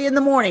early in the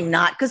morning,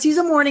 not because he's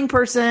a morning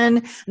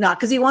person, not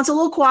because he wants a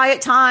little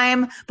quiet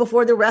time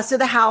before the rest of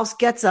the house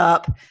gets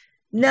up.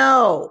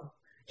 No,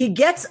 he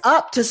gets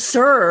up to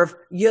serve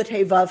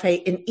Yud-Heh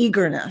Vav-Heh in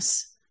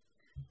eagerness.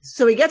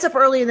 So he gets up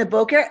early in the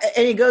boker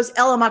and he goes,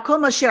 El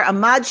Makom Asher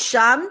Amad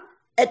Sham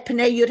et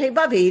Pnei Yud-Heh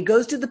Vav-Heh. He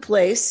goes to the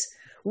place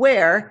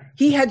where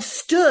he had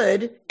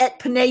stood at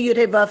Pnei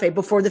Yud-Heh Vav-Heh,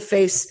 before the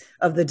face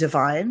of the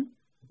divine,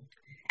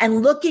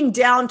 and looking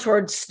down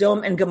towards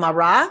Sdom and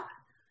Gomorrah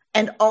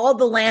and all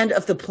the land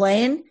of the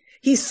plain,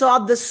 he saw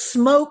the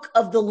smoke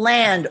of the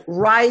land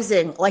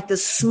rising like the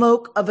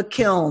smoke of a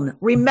kiln.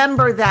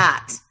 Remember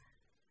that.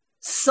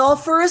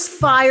 Sulfurous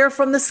fire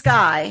from the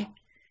sky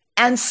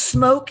and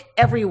smoke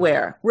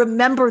everywhere.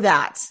 Remember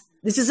that.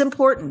 This is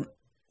important.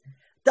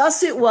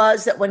 Thus it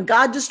was that when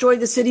God destroyed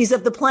the cities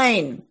of the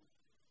plain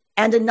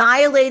and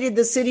annihilated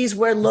the cities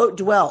where Lot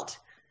dwelt,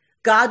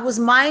 God was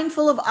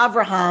mindful of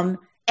Avraham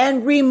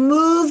and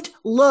removed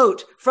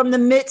Lot from the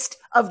midst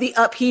of the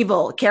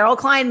upheaval. Carol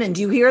Kleinman,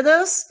 do you hear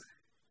this?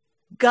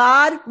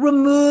 God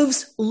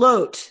removes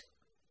Lot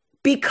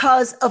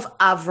because of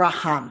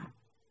Avraham,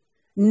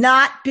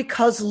 not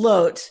because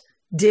Lot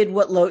did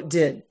what Lot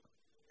did.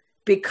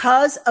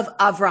 Because of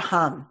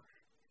Avraham.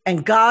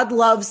 And God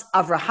loves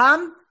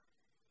Avraham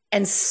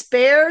and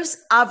spares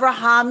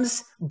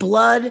Avraham's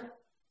blood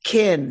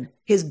kin,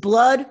 his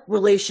blood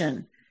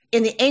relation.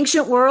 In the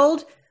ancient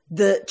world,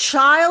 the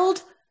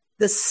child,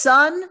 the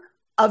son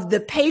of the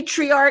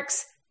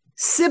patriarch's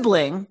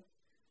sibling,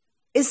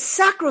 is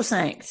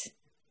sacrosanct.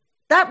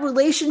 That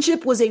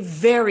relationship was a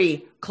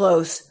very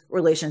close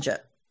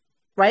relationship,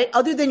 right?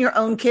 Other than your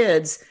own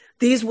kids,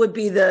 these would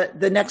be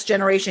the next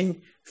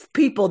generation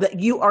people that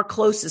you are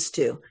closest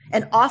to.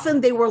 And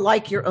often they were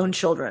like your own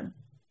children.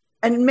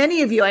 And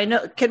many of you I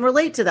know can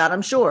relate to that,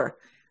 I'm sure.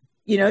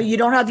 You know, you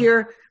don't have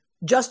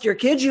just your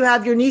kids, you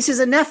have your nieces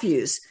and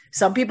nephews.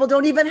 Some people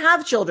don't even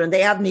have children.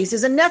 They have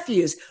nieces and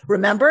nephews.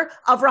 Remember,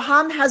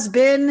 Avraham has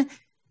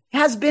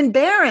been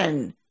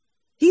barren.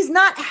 He's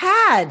not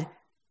had,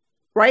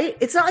 right?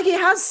 It's not like he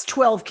has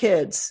 12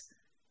 kids,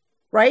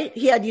 right?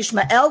 He had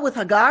Yishmael with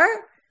Hagar,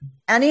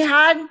 and he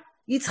had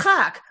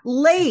Yitzchak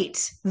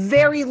late,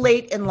 very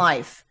late in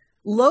life.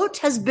 Lot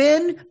has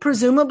been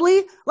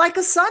presumably like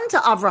a son to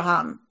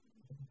Avraham.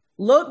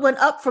 Lot went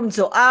up from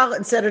Zoar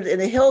and settled in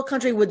the hill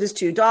country with his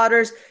two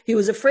daughters. He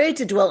was afraid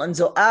to dwell in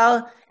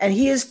Zoar, and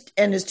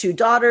his two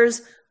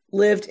daughters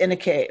lived in a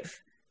cave.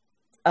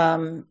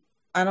 I'm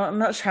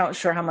not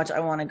sure how much I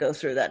want to go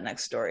through that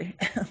next story.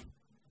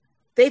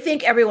 They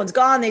think everyone's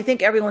gone. They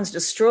think everyone's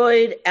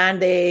destroyed,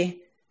 and they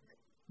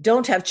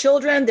don't have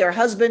children. Their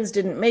husbands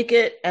didn't make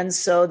it, and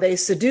so they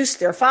seduce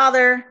their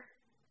father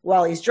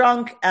while he's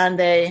drunk, and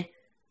they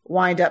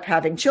wind up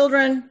having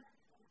children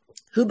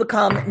who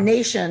become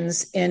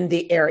nations in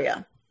the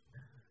area.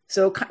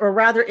 So a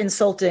rather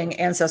insulting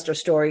ancestor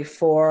story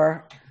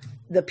for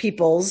the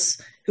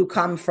peoples who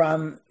come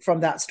from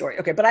that story.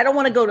 Okay, but I don't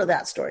want to go to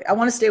that story. I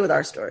want to stay with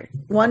our story.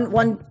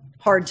 One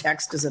hard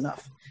text is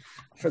enough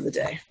for the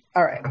day.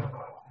 All right.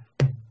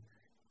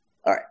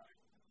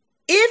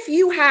 If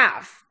you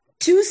have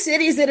two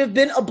cities that have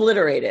been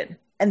obliterated,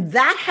 and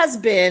that has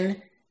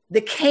been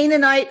the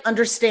Canaanite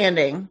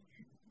understanding,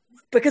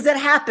 because it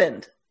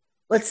happened.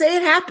 Let's say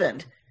it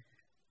happened.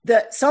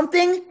 That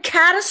something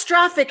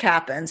catastrophic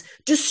happens,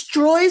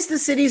 destroys the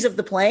cities of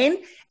the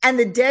plain, and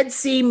the Dead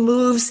Sea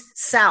moves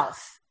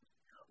south.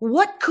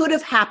 What could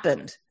have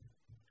happened?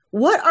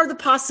 What are the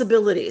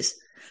possibilities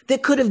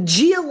that could have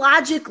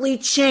geologically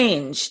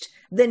changed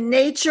the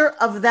nature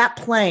of that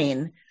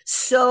plain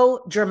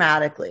so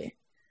dramatically?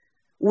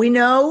 We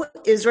know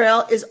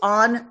Israel is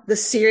on the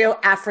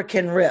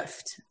Syro-African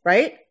rift,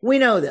 right? We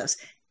know this.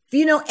 If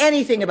you know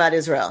anything about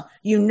Israel,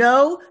 you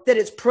know that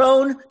it's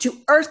prone to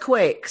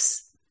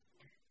earthquakes.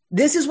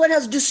 This is what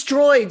has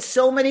destroyed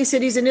so many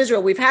cities in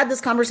Israel. We've had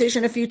this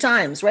conversation a few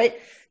times, right?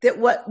 That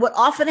what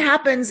often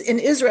happens in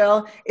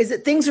Israel is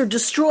that things are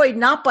destroyed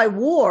not by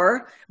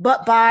war,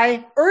 but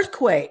by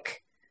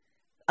earthquake.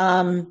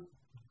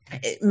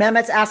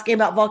 Mehmet's asking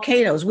about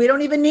volcanoes. We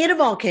don't even need a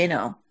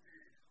volcano.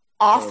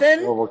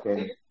 Often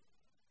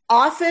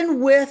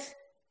with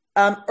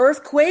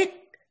earthquake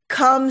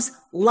comes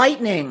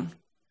lightning,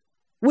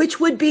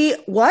 which would be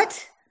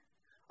what?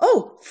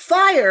 Oh,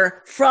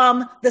 fire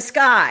from the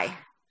sky.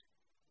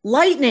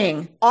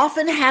 Lightning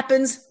often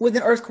happens with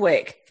an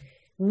earthquake.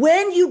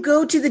 When you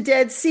go to the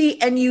Dead Sea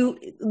and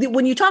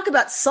when you talk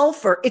about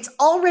sulfur, it's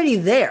already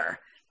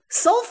there.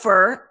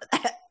 Sulfur,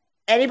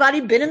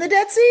 anybody been in the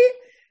Dead Sea?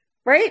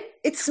 right?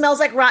 It smells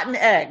like rotten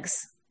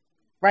eggs,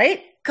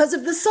 right? Because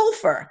of the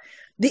sulfur.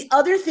 The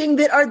other thing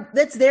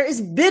that's there is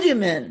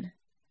bitumen,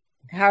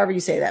 however you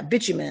say that,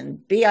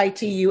 bitumen,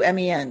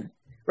 bitumen,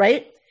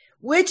 right?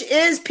 Which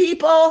is,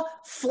 people,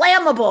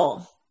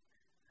 flammable.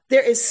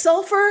 There is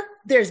sulfur,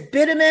 there's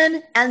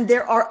bitumen, and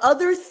there are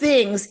other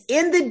things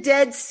in the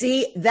Dead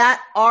Sea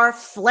that are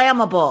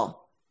flammable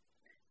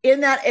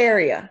in that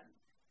area.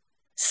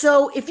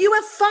 So if you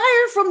have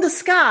fire from the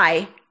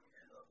sky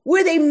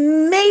with a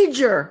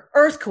major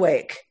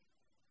earthquake,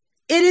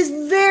 it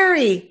is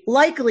very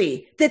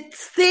likely that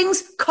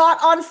things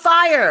caught on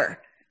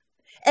fire.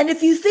 And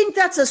if you think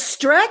that's a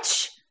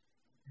stretch,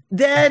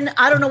 then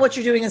I don't know what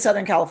you're doing in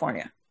Southern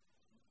California.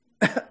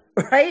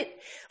 Right?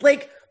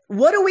 Like,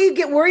 what do we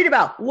get worried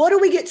about? What do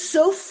we get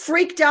so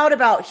freaked out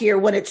about here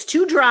when it's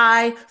too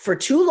dry for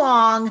too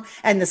long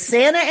and the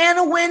Santa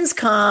Ana winds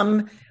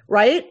come,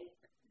 right?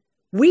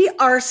 We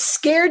are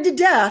scared to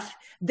death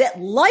that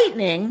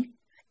lightning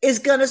is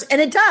going to,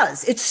 and it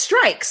does, it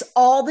strikes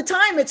all the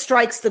time. It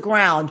strikes the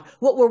ground.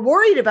 What we're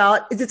worried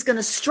about is it's going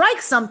to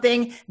strike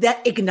something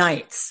that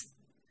ignites.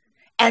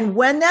 And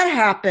when that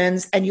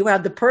happens and you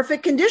have the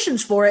perfect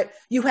conditions for it,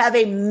 you have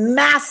a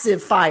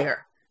massive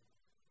fire.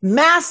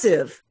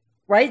 Massive,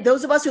 right?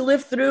 Those of us who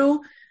lived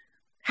through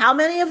how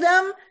many of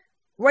them,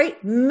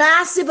 right?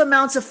 Massive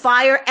amounts of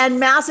fire and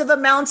massive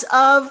amounts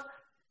of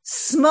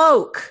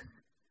smoke.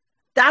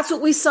 That's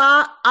what we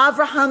saw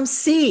Abraham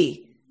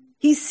see.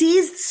 He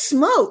sees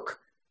smoke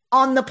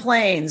on the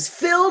plains,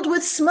 filled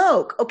with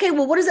smoke. Okay,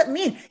 well, what does that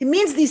mean? It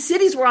means these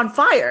cities were on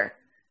fire,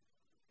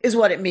 is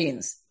what it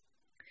means.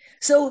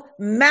 So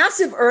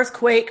massive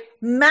earthquake,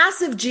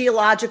 massive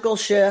geological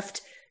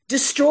shift,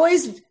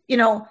 destroys,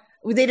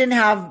 they didn't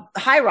have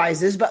high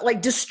rises, but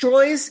like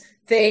destroys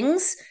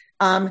things.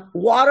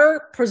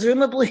 Water,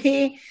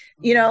 presumably,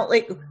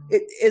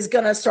 it is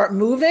going to start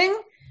moving.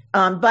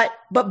 But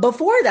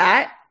before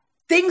that,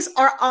 things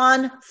are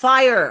on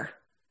fire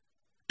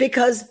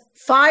because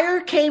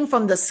fire came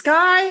from the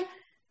sky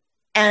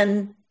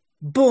and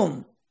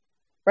boom,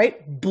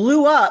 right?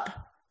 Blew up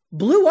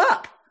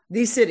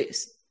these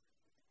cities.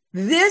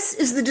 This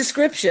is the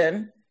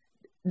description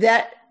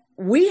that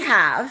we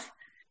have.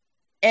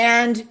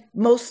 And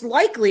most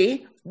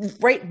likely,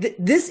 right,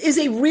 this is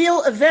a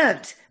real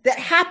event that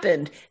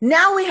happened.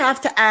 Now we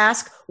have to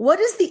ask, what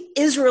is the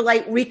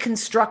Israelite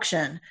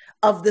reconstruction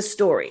of the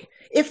story?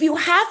 If you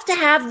have to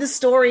have the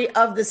story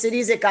of the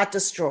cities that got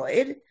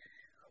destroyed,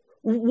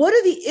 what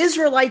do the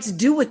Israelites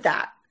do with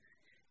that?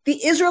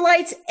 The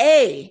Israelites,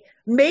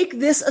 make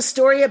this a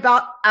story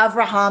about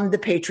Abraham the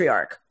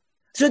patriarch.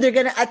 So they're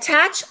going to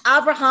attach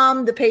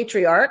Abraham the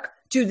patriarch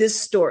to this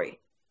story.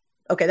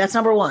 Okay, that's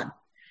number one.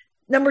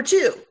 Number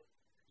two,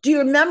 do you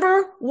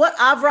remember what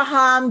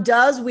Abraham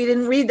does? We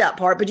didn't read that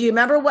part, but do you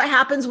remember what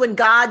happens when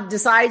God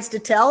decides to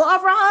tell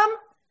Abraham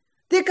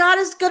that God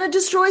is going to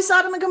destroy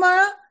Sodom and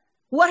Gomorrah?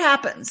 What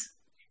happens?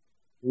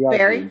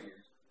 Barry?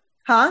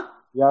 Huh?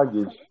 He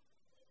argues.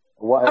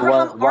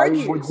 Abraham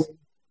argues.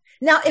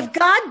 Now, if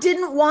God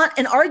didn't want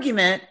an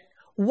argument,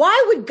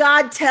 why would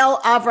God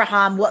tell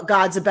Abraham what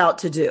God's about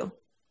to do?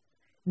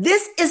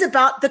 This is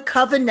about the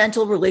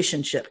covenantal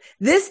relationship.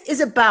 This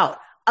is about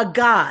a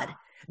God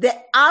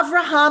that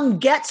Abraham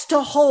gets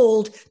to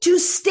hold to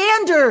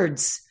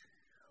standards.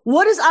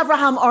 What does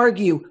Abraham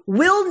argue?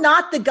 Will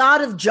not the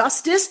God of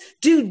justice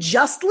do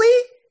justly?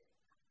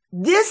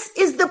 This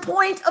is the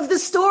point of the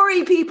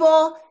story,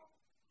 people.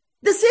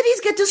 The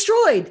cities get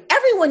destroyed.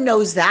 Everyone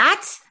knows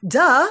that.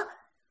 Duh.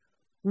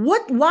 How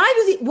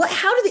do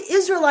the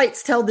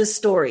Israelites tell this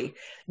story?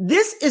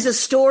 This is a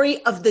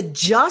story of the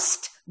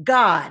just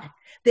God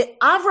that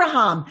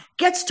Abraham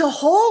gets to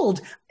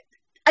hold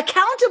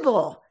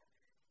accountable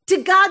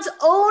to God's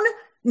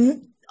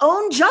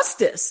own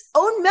justice,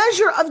 own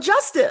measure of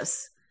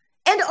justice,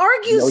 and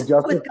argues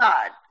with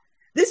God.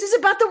 This is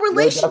about the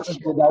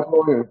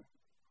relationship.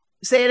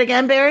 Say it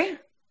again, Barry.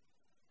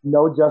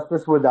 No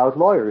justice without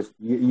lawyers.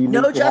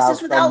 No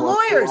justice without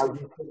lawyers.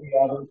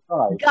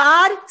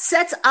 God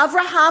sets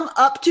Abraham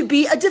up to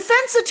be a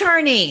defense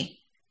attorney,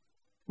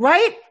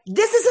 right?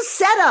 This is a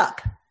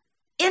setup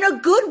in a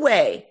good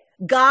way.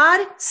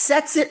 God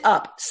sets it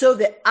up so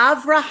that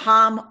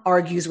Abraham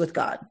argues with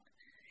God.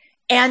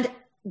 And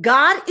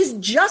God is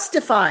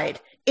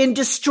justified in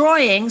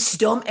destroying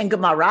Sodom and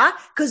Gomorrah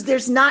because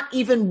there's not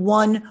even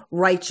one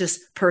righteous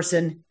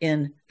person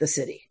in the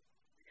city.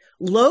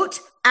 Lot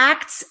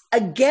acts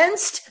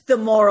against the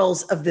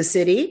morals of the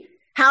city.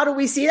 How do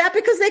we see that?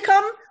 Because they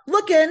come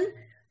looking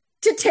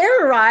to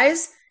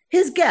terrorize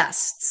his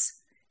guests.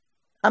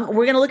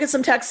 We're going to look at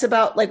some texts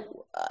about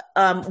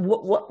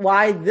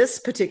why this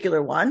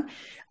particular one.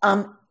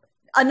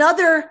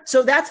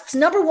 So that's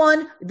number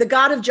one, the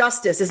God of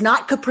justice is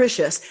not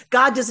capricious.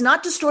 God does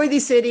not destroy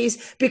these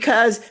cities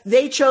because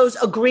they chose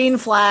a green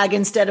flag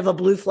instead of a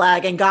blue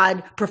flag, and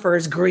God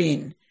prefers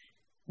green.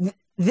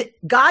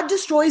 God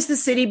destroys the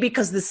city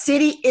because the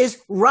city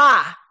is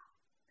Ra.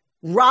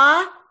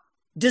 Ra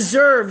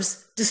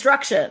deserves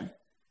destruction.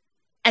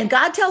 And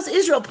God tells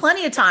Israel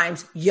plenty of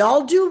times,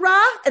 y'all do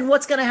Ra, and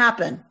what's going to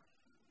happen?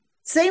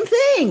 Same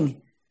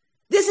thing.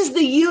 This is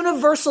the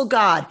universal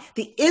God.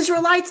 The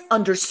Israelites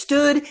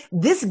understood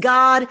this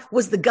God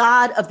was the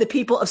God of the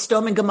people of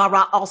Sodom and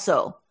Gomorrah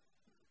also.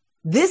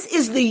 This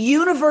is the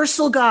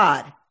universal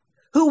God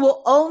who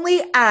will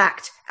only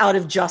act out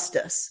of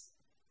justice.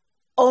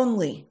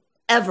 Only,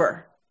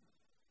 ever.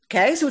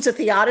 Okay, so it's a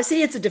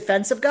theodicy, it's a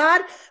defense of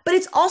God, but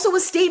it's also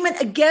a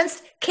statement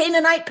against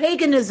Canaanite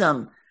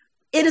paganism.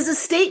 It is a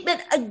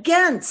statement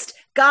against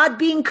God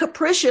being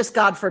capricious,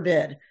 God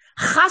forbid.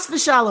 Chas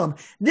v'shalom.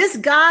 This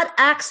God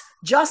acts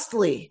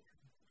justly.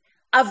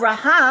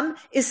 Avraham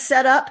is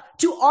set up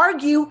to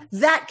argue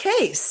that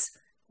case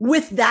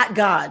with that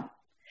God.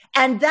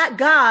 And that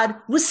God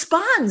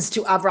responds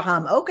to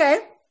Avraham. Okay,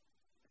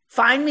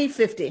 find me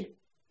 50.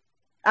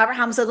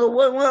 Avraham says,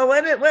 well, wait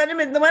a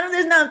minute. What if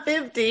there's not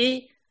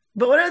 50?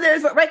 But what if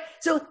there's, right?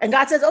 So, and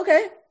God says,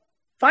 okay,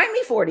 find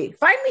me 40.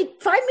 Find me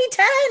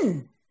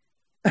 10.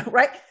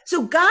 Right?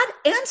 So God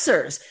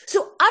answers.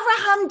 So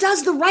Avraham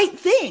does the right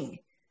thing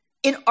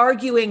in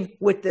arguing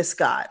with this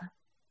God.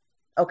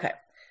 Okay.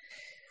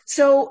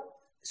 So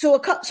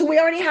we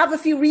already have a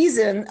few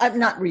reasons,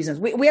 not reasons.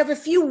 We have a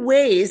few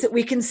ways that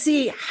we can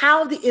see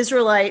how the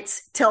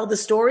Israelites tell the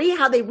story,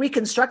 how they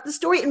reconstruct the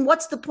story, and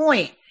what's the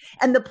point.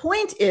 And the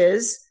point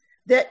is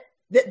that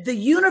the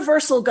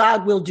universal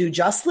God will do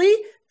justly.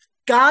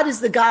 God is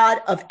the God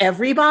of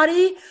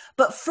everybody.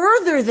 But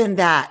further than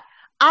that,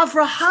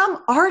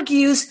 Avraham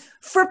argues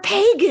for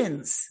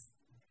pagans.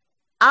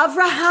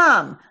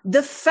 Avraham,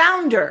 the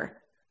founder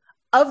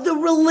of the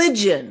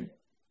religion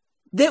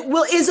that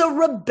is a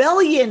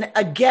rebellion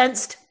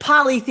against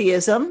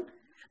polytheism,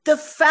 the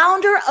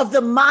founder of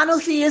the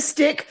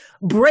monotheistic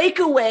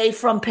breakaway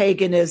from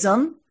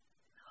paganism,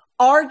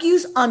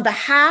 argues on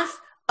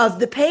behalf of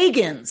the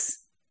pagans.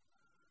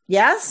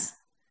 Yes?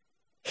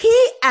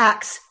 He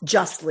acts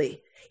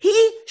justly.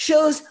 He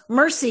shows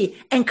mercy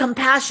and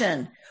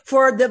compassion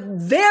for the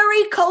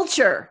very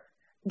culture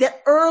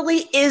that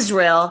early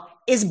Israel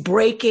is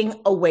breaking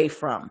away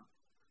from.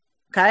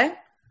 Okay?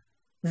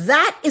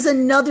 That is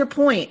another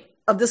point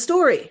of the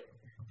story.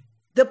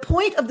 The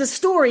point of the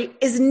story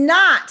is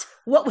not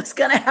what was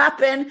going to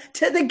happen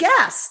to the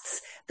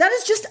guests. That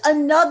is just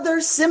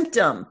another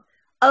symptom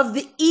of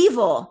the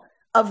evil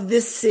of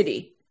this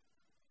city.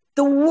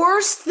 The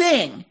worst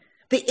thing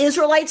the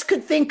Israelites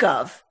could think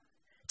of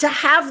to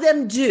have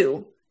them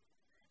do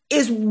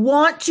is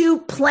want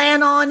to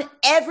plan on,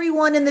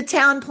 everyone in the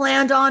town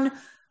planned on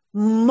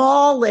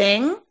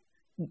mauling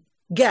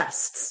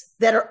guests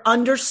that are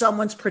under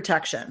someone's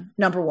protection,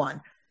 number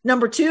one.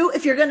 Number two,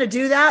 if you're going to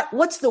do that,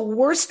 what's the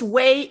worst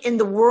way in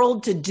the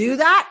world to do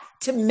that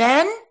to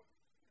men?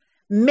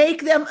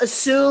 Make them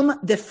assume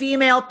the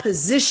female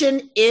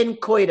position in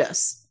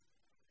coitus.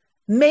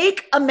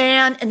 Make a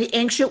man in the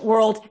ancient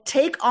world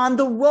take on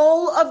the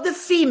role of the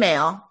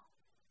female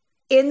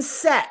in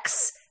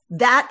sex.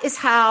 That is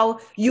how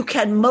you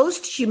can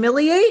most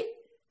humiliate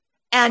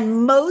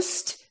and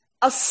most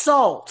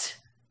assault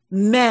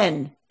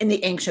men in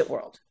the ancient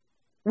world.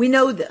 We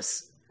know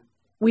this.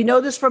 We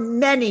know this from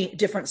many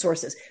different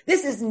sources.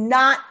 This is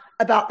not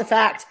about the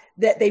fact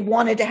that they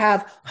wanted to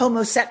have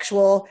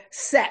homosexual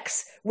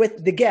sex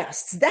with the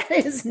guests. That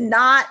is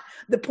not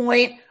the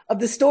point of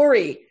the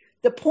story.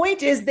 The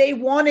point is they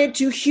wanted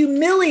to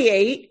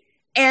humiliate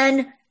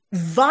and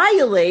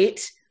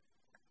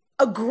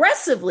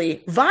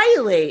aggressively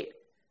violate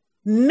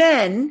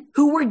men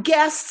who were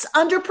guests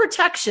under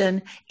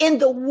protection in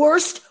the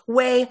worst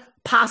way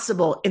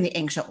possible in the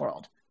ancient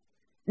world.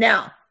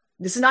 Now,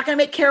 this is not going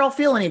to make Carol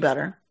feel any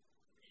better.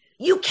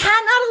 You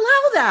cannot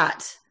allow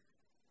that.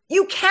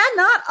 You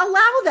cannot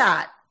allow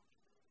that.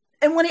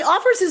 And when he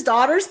offers his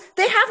daughters,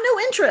 they have no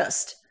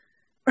interest,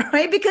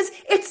 right? Because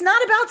it's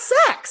not about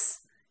sex.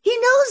 He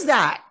knows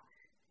that.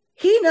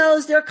 He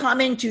knows they're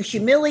coming to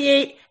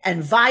humiliate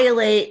and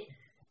violate.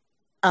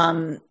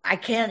 I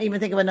can't even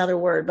think of another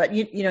word, but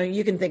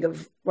you can think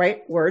of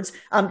words.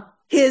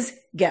 His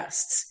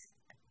guests.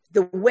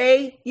 The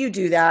way you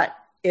do that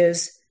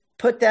is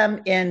put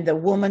them in the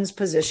woman's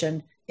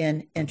position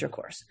in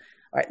intercourse.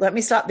 All right, let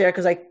me stop there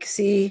because I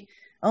see,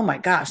 oh my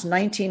gosh,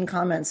 19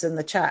 comments in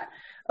the chat.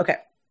 Okay.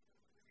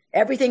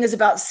 Everything is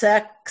about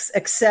sex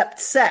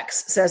except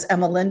sex, says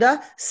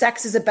Emmelinda.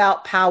 Sex is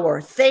about power.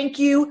 Thank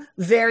you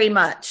very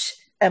much,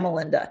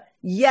 Emmelinda.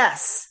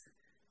 Yes.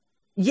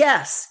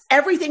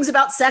 Everything's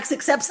about sex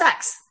except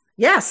sex.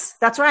 Yes,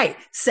 that's right.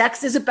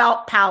 Sex is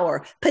about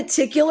power,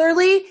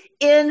 particularly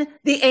in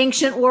the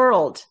ancient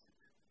world.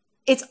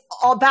 It's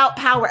all about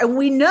power. And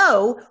we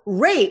know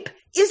rape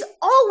is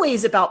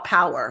always about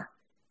power.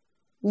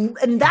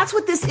 And that's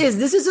what this is.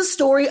 This is a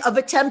story of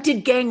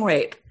attempted gang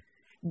rape.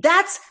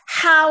 That's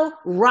how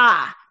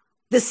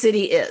the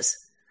city is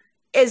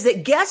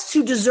that guests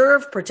who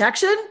deserve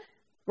protection,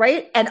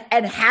 right, and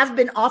have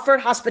been offered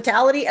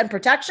hospitality and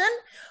protection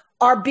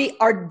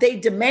they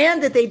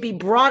demand that they be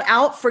brought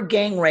out for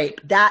gang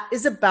rape. That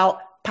is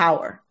about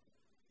power,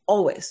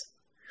 always,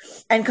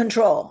 and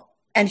control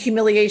and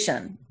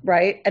humiliation,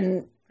 right,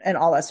 and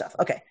all that stuff.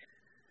 Okay,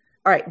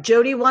 All right,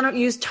 Jody, why don't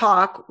you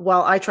talk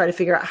while I try to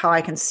figure out how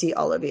I can see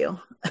all of you?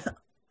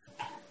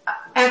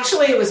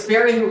 Actually, it was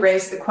Barry who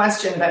raised the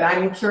question, but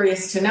I'm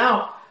curious to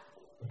know.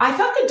 I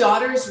thought the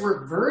daughters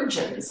were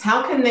virgins.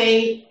 How can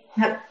they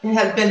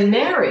have been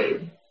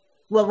married?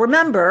 Well,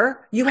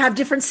 remember, you have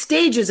different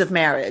stages of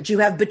marriage. You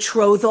have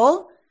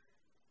betrothal.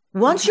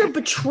 Once you're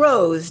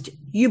betrothed,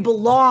 you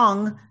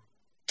belong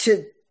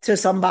to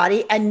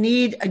somebody and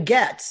need a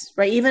get,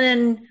 right? Even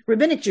in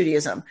rabbinic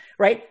Judaism,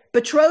 right?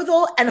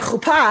 Betrothal and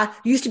chuppah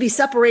used to be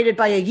separated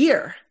by a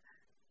year.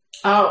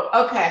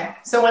 Oh, okay.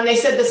 So when they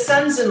said the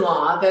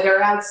sons-in-law that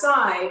are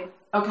outside,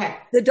 okay.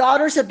 The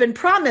daughters have been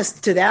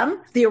promised to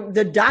them.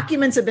 The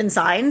documents have been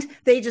signed.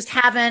 They just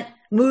haven't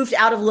moved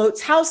out of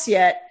Lot's house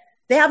yet.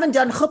 They haven't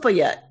done chuppah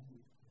yet.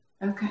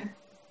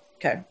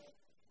 Okay.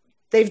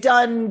 They've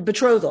done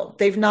betrothal.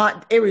 They've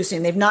not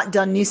erusin. They've not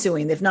done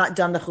nisuin. They've not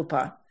done the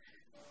chuppah.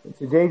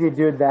 Today they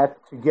do that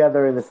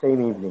together in the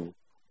same evening.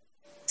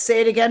 Say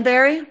it again,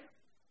 Barry.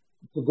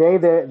 Today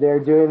they're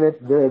doing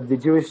it. The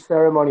Jewish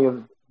ceremony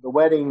of the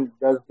wedding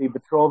does the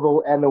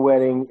betrothal and the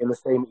wedding in the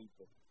same evening.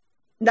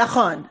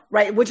 Nachon,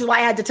 right? Which is why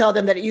I had to tell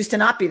them that it used to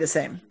not be the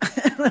same,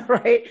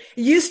 right?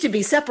 It used to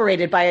be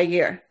separated by a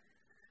year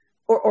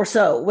or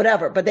so,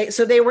 whatever. But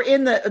they were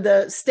in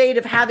the state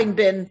of having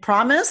been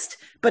promised,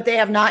 but they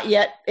have not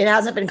yet, it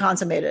hasn't been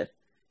consummated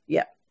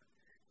yet.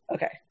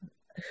 Okay.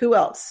 Who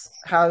else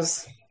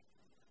has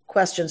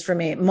questions for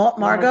me?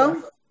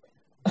 Margot?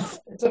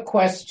 It's a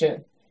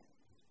question.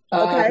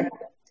 Okay.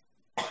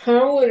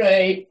 How would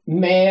a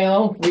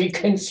male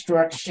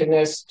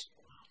Reconstructionist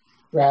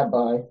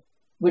rabbi,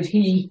 would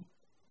he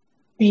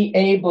be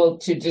able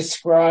to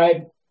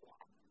describe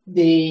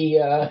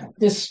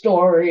this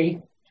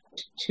story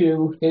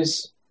to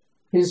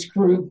his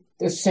group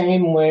the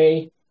same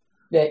way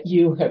that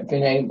you have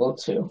been able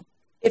to?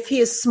 If he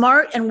is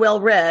smart and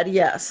well-read,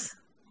 yes.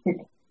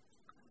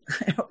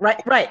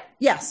 Right.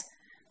 Yes.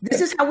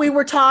 This is how we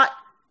were taught.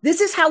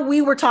 This is how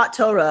we were taught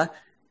Torah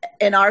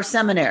in our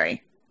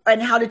seminary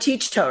and how to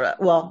teach Torah.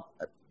 Well,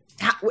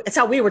 it's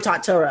how we were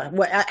taught Torah.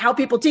 How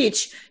people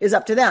teach is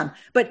up to them.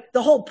 But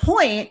the whole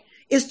point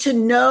is to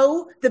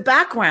know the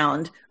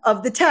background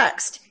of the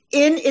text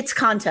in its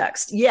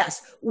context.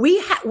 Yes, we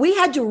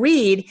had to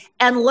read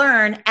and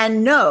learn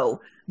and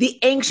know the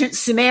ancient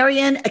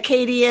Sumerian,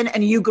 Akkadian,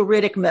 and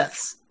Ugaritic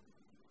myths.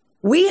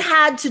 We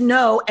had to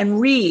know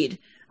and read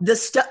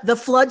the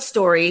flood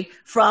story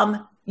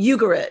from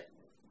Ugarit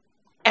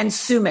and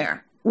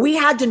Sumer. We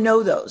had to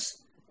know those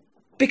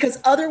because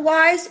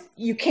otherwise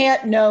you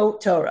can't know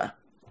Torah.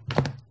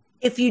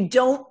 If you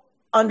don't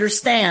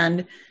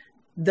understand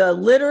the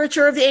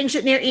literature of the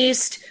ancient Near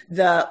East,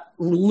 the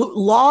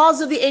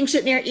laws of the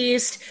ancient Near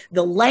East,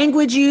 the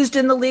language used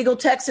in the legal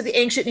text of the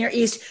ancient Near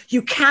East,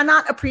 you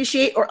cannot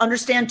appreciate or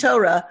understand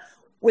Torah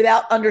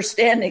without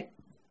understanding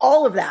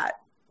all of that.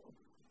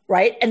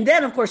 Right. And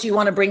then, of course, you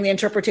want to bring the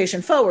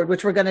interpretation forward,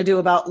 which we're going to do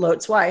about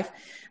Lot's wife.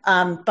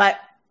 But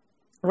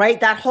right,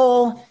 the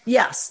whole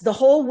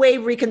way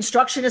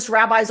Reconstructionist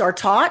rabbis are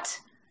taught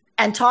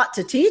and taught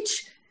to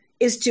teach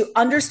is to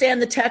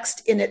understand the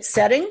text in its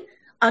setting,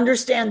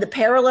 understand the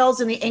parallels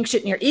in the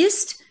ancient Near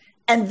East,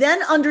 and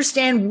then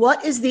understand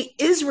what is the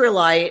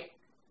Israelite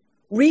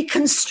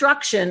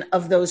reconstruction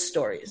of those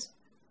stories.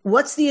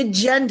 What's the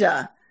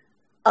agenda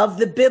of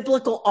the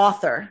biblical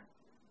author?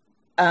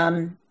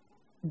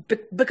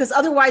 Because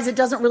otherwise it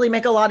doesn't really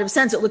make a lot of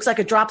sense. It looks like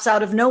it drops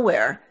out of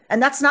nowhere.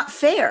 And that's not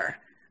fair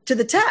to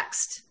the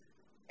text.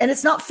 And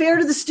it's not fair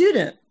to the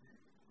student,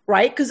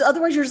 right? Because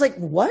otherwise you're just like,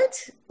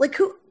 what? Like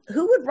who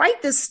would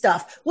write this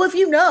stuff? Well, if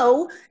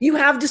you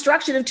have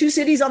destruction of 2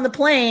 cities on the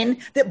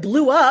plain that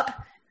blew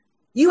up,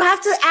 you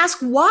have to ask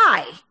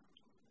why.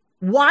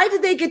 Why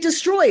did they get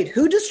destroyed?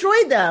 Who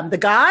destroyed them? The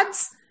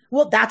gods?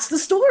 Well, that's the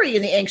story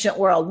in the ancient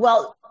world.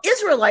 Well,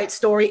 Israelite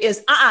story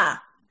is,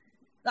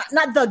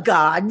 not the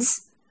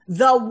gods.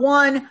 The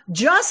one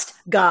just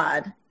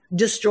God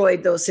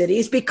destroyed those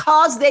cities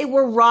because they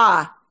were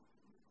Ra,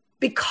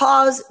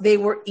 because they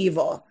were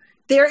evil.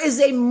 There is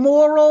a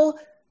moral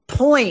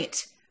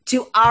point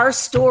to our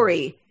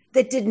story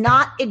that did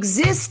not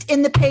exist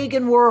in the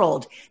pagan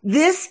world.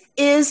 This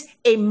is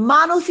a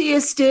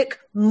monotheistic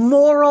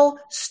moral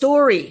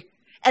story.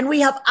 And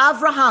we have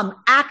Avraham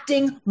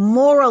acting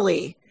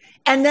morally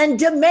and then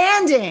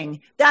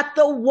demanding that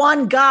the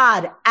one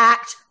God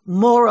act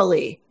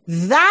morally.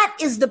 That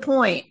is the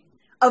point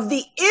of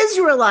the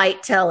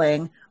Israelite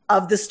telling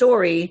of the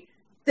story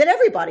that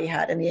everybody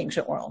had in the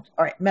ancient world.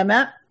 All right,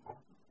 Mehmet?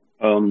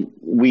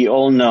 We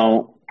all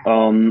know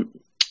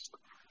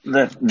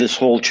that this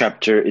whole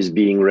chapter is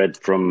being read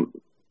from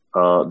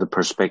the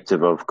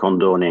perspective of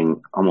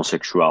condoning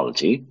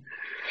homosexuality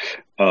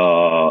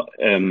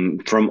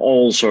from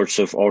all sorts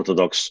of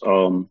Orthodox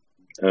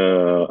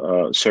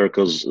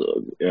circles.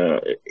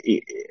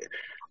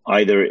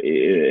 Either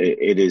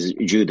it is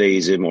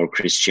Judaism or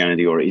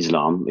Christianity or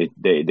Islam.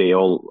 They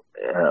all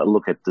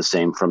look at the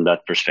same from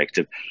that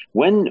perspective.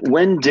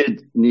 When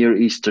did Near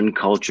Eastern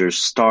cultures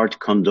start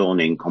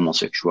condoning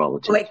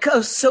homosexuality? Wait,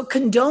 so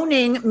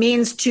condoning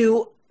means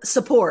to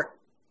support.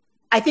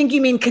 I think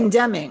you mean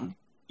condemning.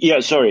 Yeah,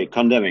 sorry,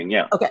 condemning.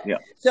 Yeah. Okay. Yeah.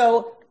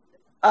 So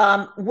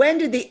when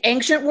did the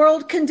ancient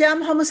world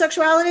condemn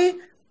homosexuality?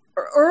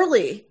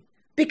 Early,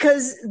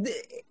 because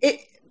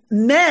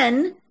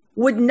men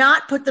would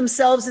not put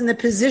themselves in the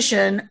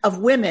position of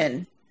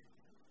women,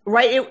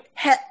 right?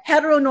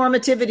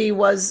 Heteronormativity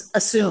was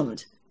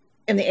assumed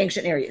in the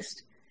ancient Near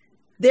East.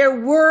 There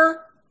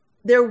were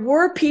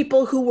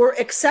people who were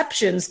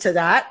exceptions to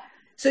that.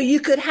 So you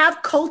could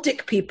have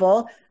cultic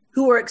people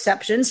who were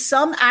exceptions.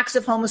 Some acts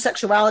of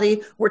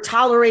homosexuality were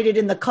tolerated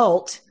in the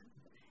cult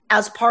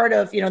as part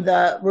of,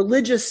 the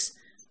religious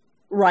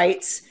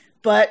rites,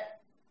 but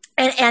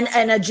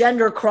and a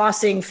gender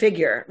crossing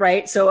figure,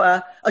 right? So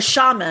a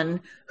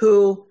shaman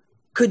who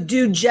could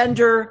do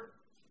gender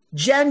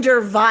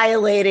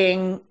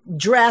violating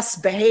dress,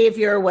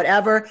 behavior,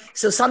 whatever.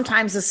 So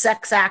sometimes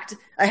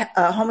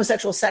a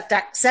homosexual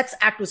sex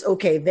act was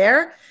okay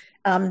there.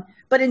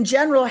 But in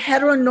general,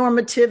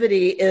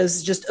 heteronormativity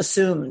is just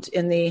assumed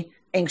in the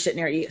ancient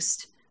Near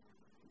East.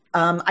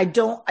 I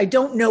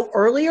don't know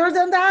earlier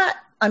than that.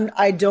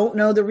 I don't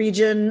know the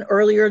region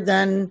earlier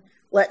than,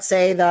 let's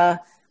say, the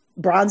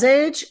Bronze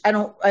Age. I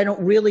don't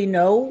really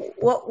know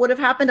what would have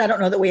happened. I don't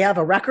know that we have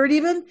a record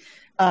even.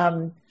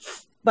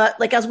 But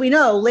like, as we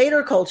know,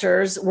 later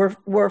cultures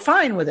were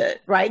fine with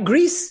it, right?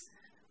 Greece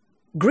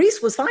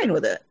was fine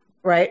with it,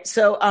 right?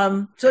 So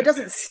it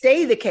doesn't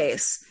stay the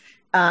case.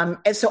 And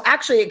so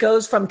actually it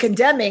goes from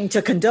condemning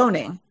to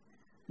condoning,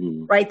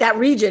 right? That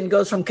region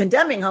goes from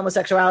condemning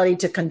homosexuality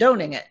to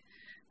condoning it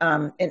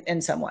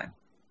in some way.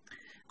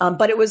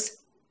 But it was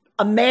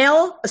a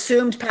male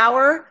assumed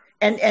power,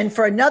 and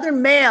for another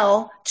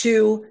male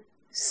to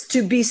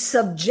be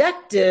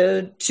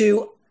subjected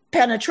to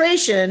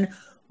penetration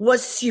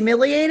was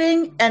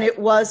humiliating, and it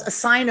was a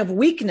sign of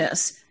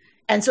weakness.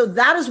 And so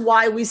that is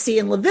why we see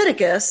in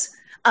Leviticus,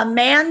 a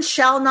man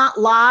shall not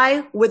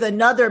lie with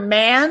another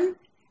man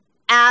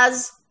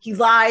as he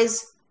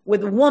lies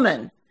with a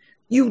woman.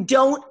 You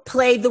don't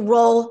play the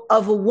role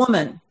of a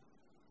woman.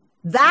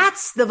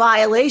 That's the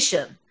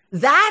violation.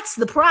 That's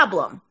the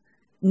problem,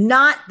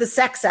 not the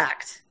sex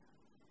act.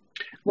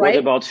 Right? What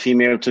about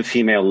female to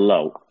female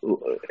love?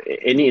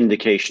 Any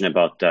indication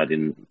about that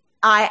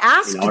I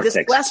asked this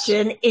texts?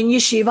 question in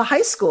yeshiva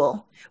high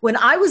school. When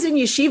I was in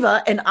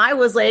yeshiva and I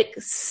was like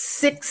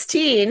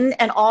 16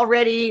 and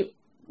already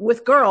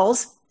with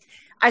girls,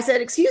 I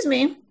said, excuse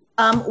me,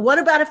 what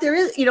about if there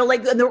is,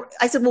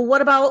 I said, well,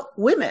 what about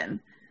women?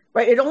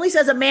 Right? It only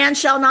says a man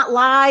shall not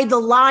lie the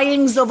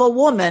lyings of a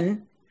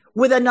woman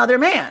with another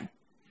man.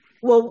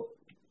 Well,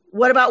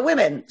 what about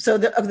women? So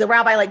the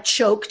rabbi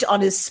choked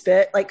on his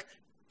spit,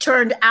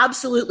 turned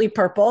absolutely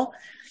purple.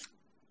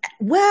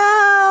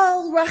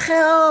 Well,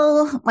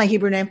 Rachel, my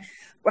Hebrew name,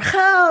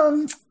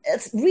 Rachel,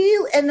 it's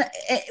real.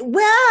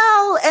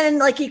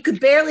 And he could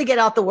barely get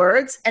out the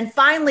words, and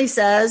finally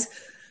says,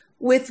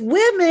 with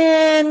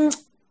women,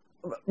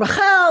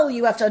 Rachel,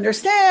 you have to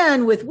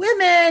understand, with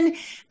women,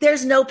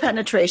 there's no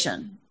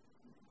penetration.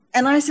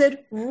 And I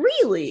said,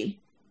 really?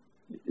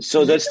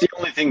 So that's the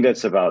only thing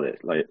that's about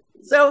it.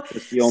 So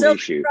that's the only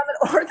issue. From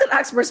an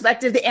Orthodox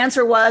perspective, the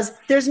answer was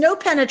there's no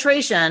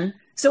penetration,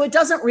 so it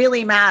doesn't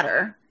really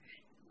matter.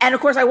 And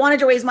of course, I wanted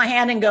to raise my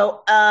hand and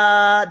go,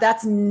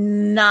 that's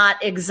not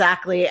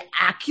exactly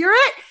accurate,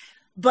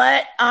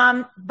 but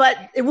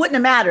it wouldn't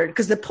have mattered,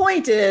 because the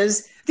point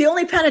is the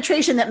only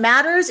penetration that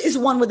matters is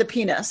one with a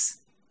penis,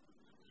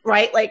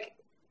 right?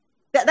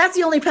 That's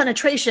the only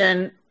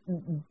penetration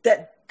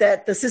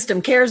that the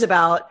system cares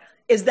about,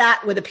 is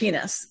that with a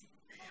penis.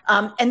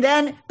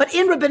 But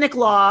in rabbinic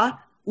law,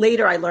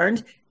 later I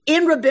learned,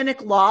 in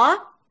rabbinic law,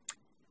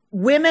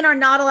 women are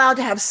not allowed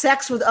to have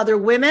sex with other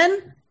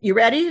women. You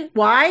ready?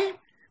 Why?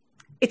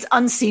 It's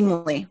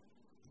unseemly.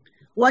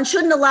 One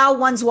shouldn't allow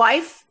one's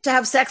wife to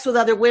have sex with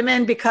other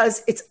women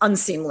because it's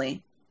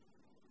unseemly.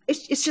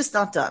 It's just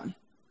not done.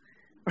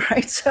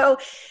 Right? So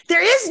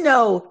there is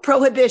no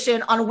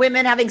prohibition on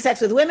women having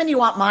sex with women. You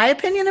want my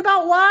opinion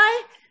about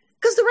why?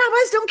 Because the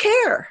rabbis don't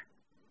care.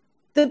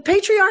 The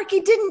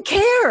patriarchy didn't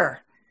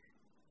care.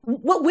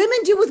 What women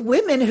do with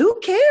women, who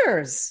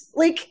cares?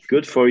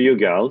 Good for you,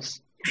 gals.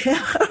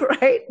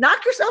 Right?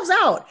 Knock yourselves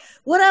out.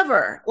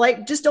 Whatever.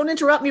 Just don't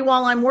interrupt me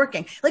while I'm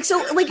working. We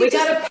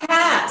got to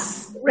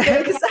pass.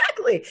 Right?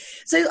 Exactly.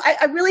 So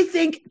I really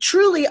think,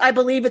 truly, I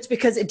believe it's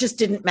because it just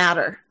didn't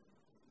matter.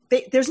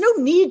 There's no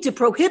need to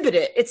prohibit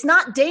it. It's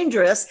not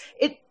dangerous.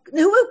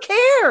 Who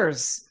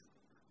cares?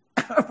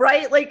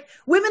 Right?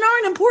 Women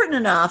aren't important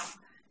enough.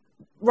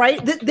 Right?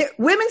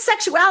 Women's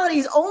sexuality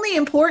is only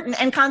important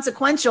and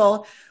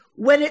consequential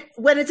when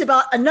it's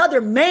about another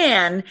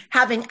man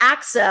having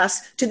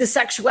access to the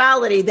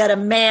sexuality that a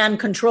man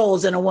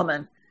controls in a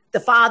woman, the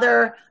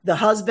father, the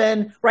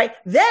husband, right?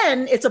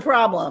 Then it's a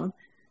problem,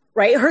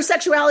 right? Her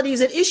sexuality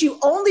is an issue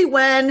only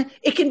when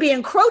it can be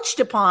encroached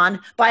upon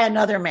by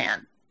another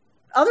man.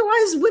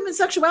 Otherwise, women's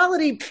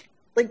sexuality,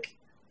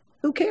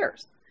 who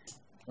cares?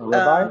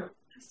 Rabbi?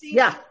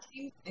 Yeah.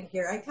 And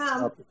here I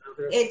come.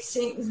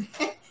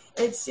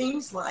 It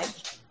seems like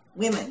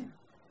women,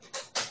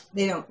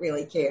 they don't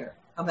really care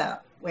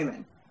about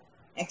women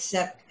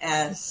except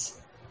as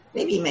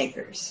baby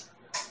makers.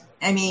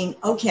 I mean,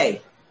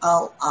 okay,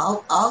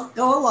 I'll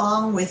go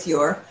along with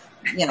your,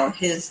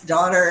 his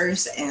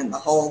daughters and the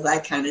whole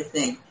that kind of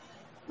thing,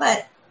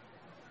 but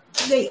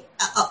they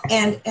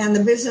and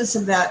the business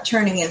about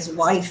turning his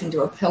wife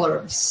into a pillar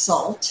of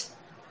salt,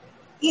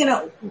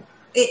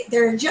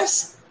 it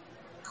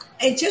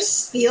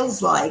just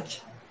feels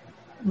like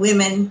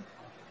women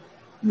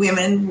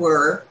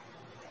were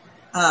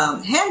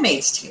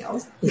Handmaid's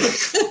Tale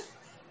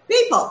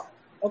people.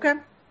 Okay.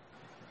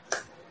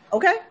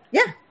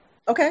 Yeah.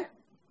 Okay.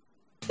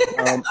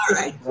 All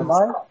right. Am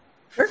I?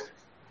 Sure.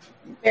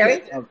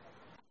 Barry?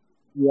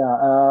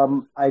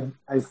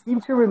 I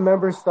seem to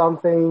remember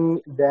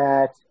something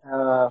that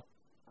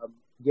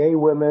gay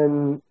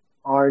women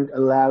aren't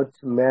allowed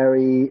to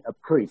marry a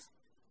priest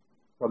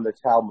from the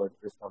Talmud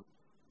or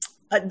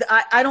something.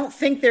 I don't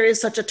think there is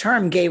such a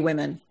term, gay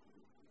women.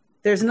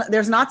 There's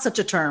not such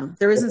a term.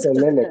 There isn't such a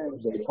term.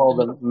 They call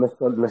them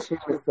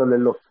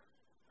Misolelot.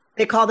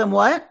 They call them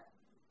what?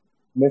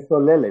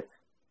 Misolelet.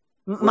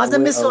 Maza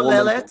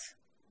misolelet?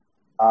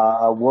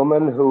 A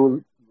woman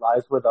who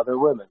lies with other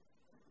women.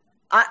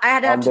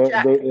 I'd have to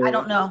check. I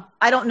don't know.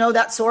 I don't know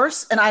that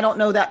source, and I don't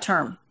know that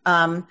term.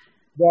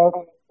 There's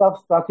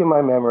stuff stuck in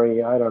my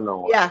memory. I don't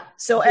know. Yeah,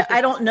 so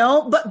I don't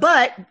know.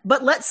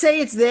 But let's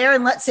say it's there,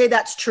 and let's say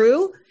that's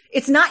true.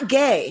 It's not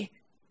gay.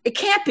 It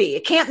can't be.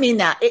 It can't mean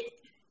that.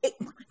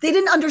 They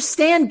didn't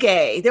understand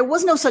gay. There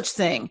was no such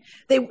thing.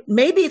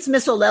 Maybe it's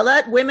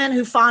misolelet, women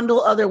who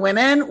fondle other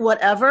women,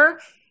 whatever.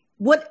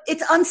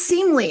 It's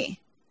unseemly.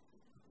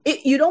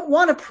 You don't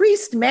want a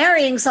priest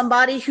marrying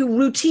somebody who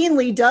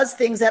routinely does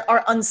things that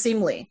are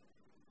unseemly,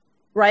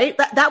 right?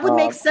 That would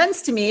make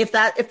sense to me if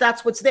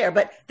that's what's there.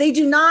 But they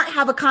do not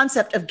have a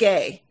concept of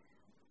gay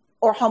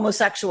or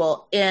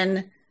homosexual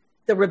in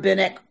the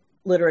rabbinic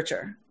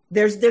literature.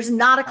 There's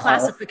not a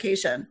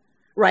classification,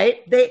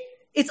 right?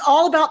 It's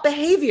all about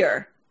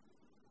behavior.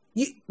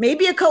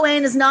 Maybe a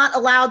Kohen is not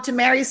allowed to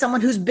marry someone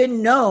who's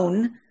been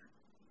known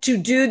to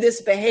do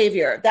this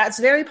behavior. That's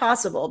very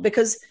possible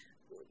because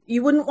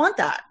you wouldn't want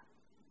that,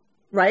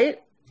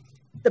 right?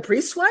 The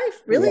priest's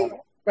wife, really, yeah.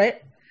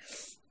 Right?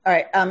 All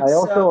right. I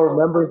also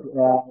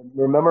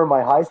remember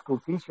my high school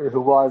teacher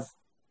who was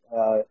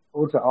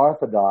ultra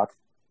Orthodox,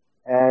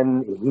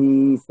 and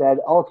he said,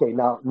 "Okay,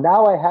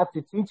 now I have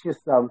to teach you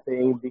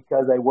something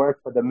because I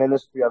work for the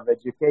Ministry of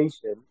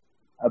Education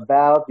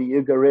about the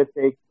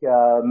Ugaritic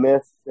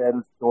myths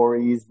and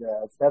stories,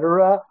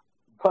 etc.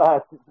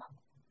 But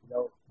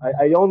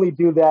I only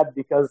do that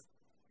because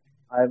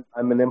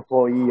I'm an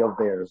employee of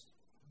theirs.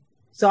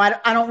 So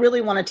I don't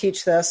really want to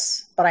teach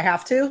this, but I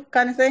have to,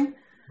 kind of thing?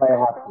 I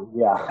have to,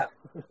 yeah.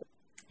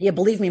 Yeah,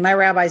 believe me, my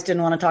rabbis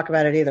didn't want to talk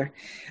about it either.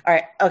 All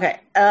right, okay.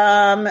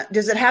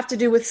 Does it have to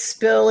do with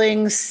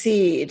spilling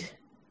seed?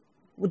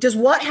 Does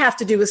what have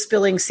to do with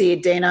spilling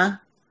seed,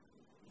 Dana?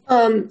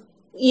 A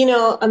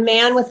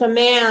man with a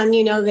man,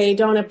 they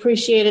don't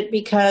appreciate it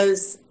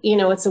because,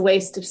 it's a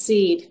waste of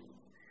seed.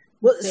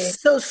 Well,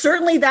 so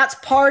certainly that's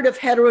part of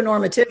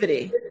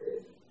heteronormativity,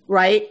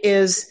 right?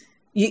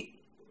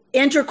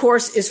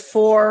 Intercourse is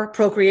for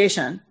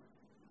procreation.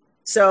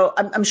 So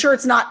I'm sure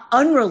it's not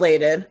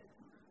unrelated.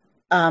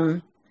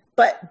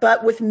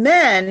 But with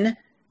men,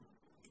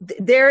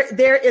 there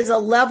is a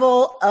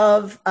level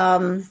of,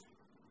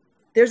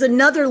 there's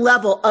another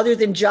level other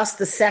than just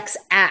the sex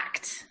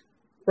act,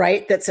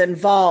 right? That's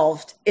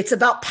involved. It's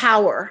about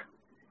power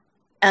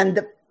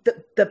and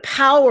the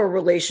power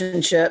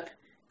relationship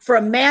for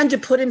a man to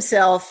put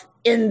himself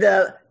in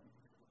the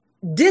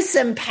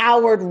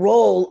disempowered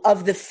role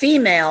of the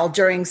female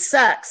during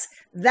sex.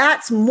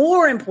 That's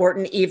more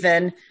important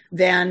even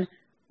than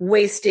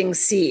wasting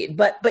seed.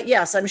 But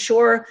yes, I'm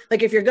sure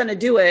like if you're going to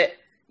do it,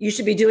 you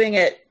should be doing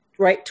it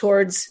right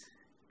towards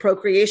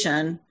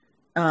procreation.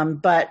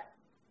 But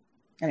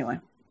anyway,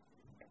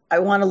 I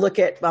want to look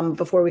at,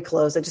 before we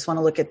close, I just want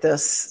to look at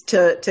this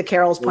to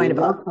Carol's point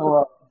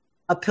about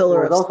a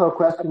pillar. There's also a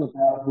question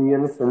about the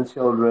innocent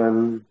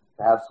children,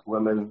 perhaps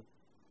women.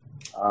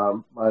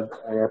 But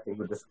I think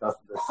we discussed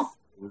this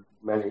in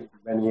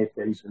many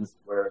occasions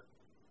where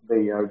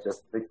they are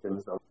just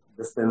victims of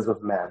the sins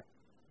of man.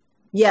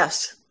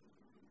 Yes,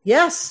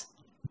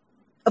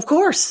 of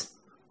course,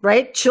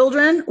 right?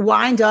 Children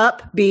wind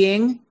up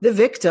being the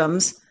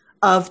victims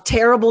of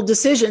terrible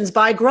decisions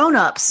by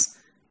grown-ups.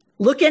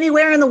 Look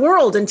anywhere in the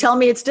world and tell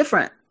me it's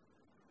different,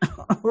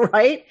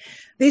 right?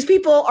 These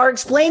people are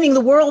explaining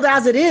the world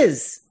as it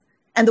is.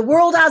 And the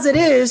world as it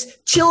is,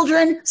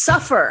 children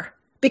suffer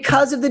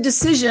because of the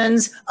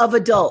decisions of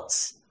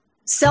adults.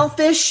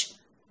 Selfish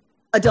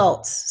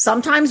adults,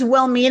 sometimes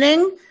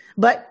well-meaning,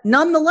 but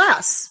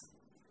nonetheless,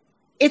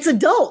 it's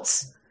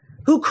adults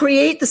who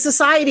create the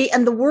society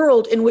and the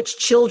world in which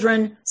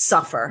children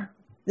suffer.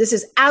 This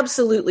is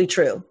absolutely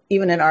true,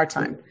 even in our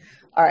time.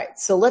 All right,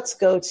 so let's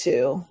go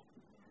to,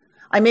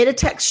 I made a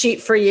text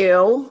sheet for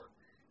you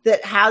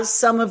that has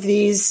some of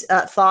these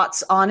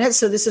thoughts on it.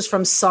 So this is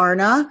from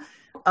Sarna.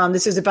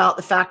 This is about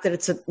the fact that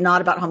it's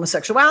not about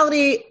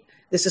homosexuality.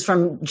 This is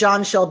from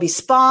John Shelby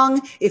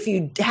Spong. If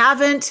you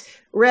haven't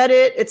read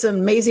it, it's an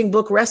amazing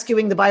book,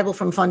 Rescuing the Bible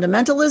from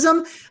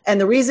Fundamentalism. And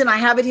the reason I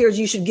have it here is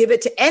you should give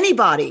it to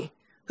anybody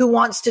who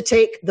wants to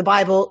take the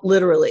Bible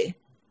literally.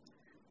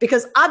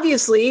 Because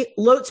obviously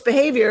Lot's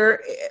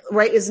behavior,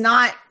 right, is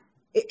not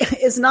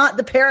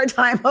the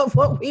paradigm of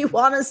what we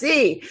want to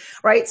see,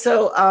 right?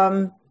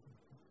 So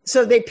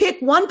they pick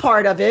one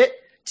part of it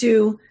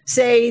to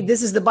say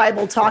this is the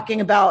Bible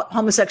talking about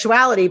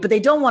homosexuality, but they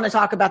don't want to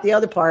talk about the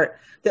other part,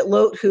 that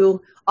Lot,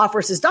 who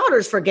offers his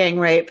daughters for gang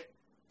rape,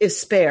 is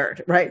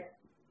spared, right?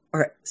 All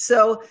right.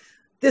 So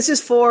this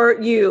is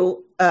for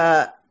you,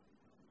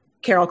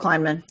 Carol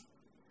Kleinman.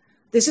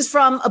 This is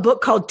from a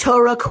book called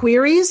Torah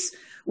Queries,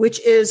 which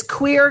is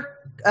queer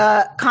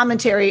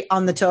commentary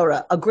on the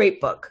Torah, a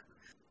great book.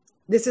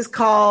 This is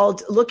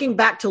called Looking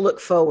Back to Look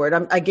Forward.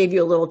 I gave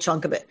you a little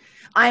chunk of it.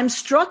 I am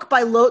struck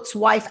by Lot's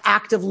wife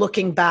act of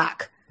looking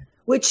back,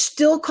 which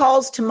still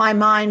calls to my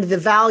mind the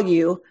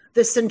value,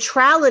 the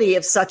centrality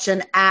of such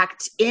an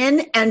act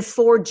in and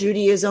for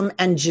Judaism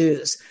and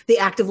Jews, the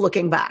act of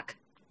looking back.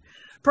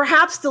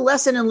 Perhaps the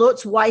lesson in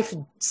Lot's wife's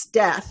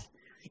death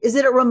is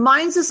that it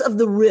reminds us of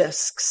the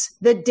risks,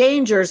 the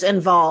dangers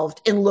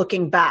involved in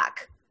looking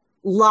back.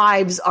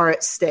 Lives are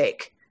at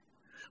stake.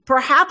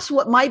 Perhaps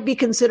what might be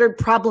considered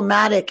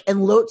problematic in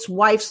Lot's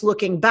wife's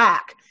looking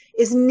back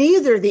is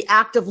neither the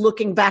act of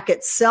looking back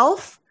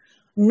itself,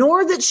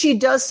 nor that she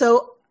does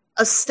so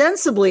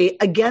ostensibly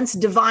against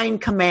divine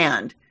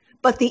command,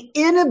 but the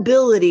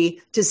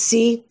inability to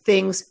see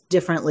things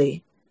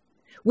differently.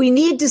 We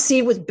need to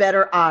see with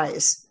better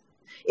eyes.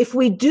 If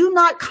we do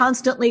not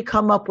constantly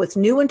come up with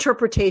new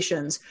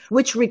interpretations,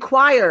 which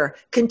require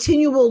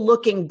continual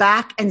looking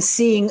back and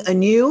seeing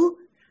anew,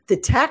 the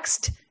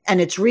text and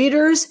its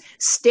readers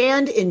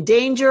stand in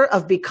danger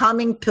of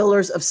becoming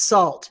pillars of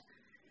salt,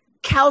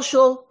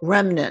 casual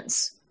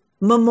remnants,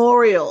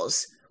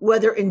 memorials,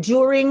 whether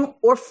enduring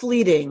or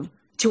fleeting,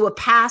 to a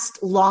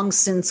past long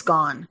since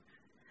gone.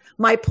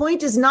 My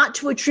point is not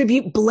to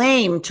attribute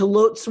blame to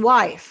Lot's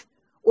wife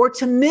or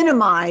to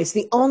minimize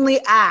the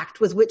only act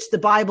with which the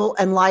Bible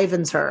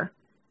enlivens her.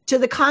 To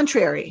the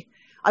contrary,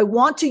 I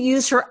want to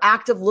use her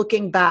act of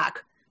looking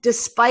back,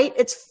 despite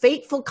its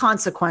fateful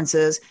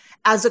consequences,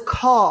 as a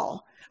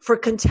call for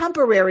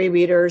contemporary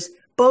readers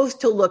both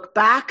to look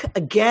back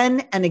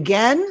again and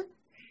again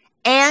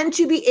and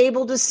to be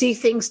able to see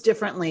things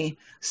differently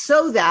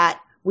so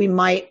that we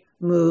might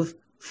move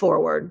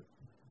forward.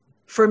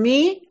 For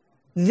me,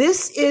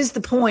 this is the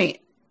point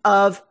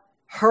of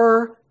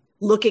her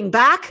looking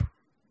back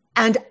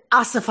and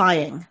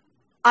ossifying.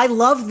 I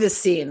love this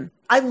scene.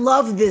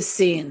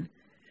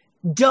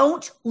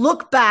 Don't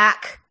look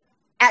back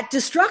at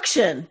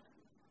destruction.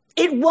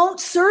 It won't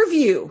serve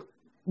you.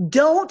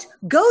 Don't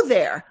go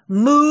there.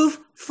 Move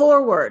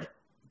forward.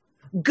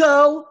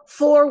 Go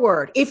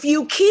forward. If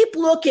you keep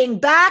looking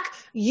back,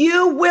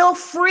 you will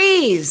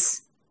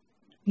freeze.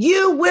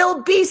 You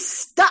will be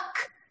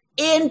stuck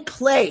in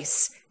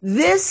place.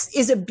 This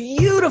is a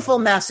beautiful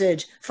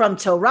message from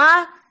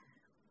Torah.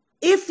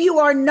 If you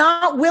are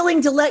not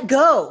willing to let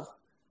go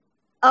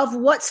of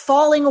what's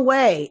falling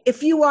away,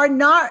 if you are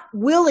not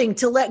willing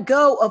to let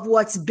go of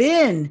what's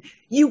been,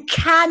 you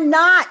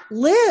cannot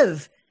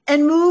live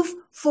and move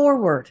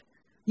forward.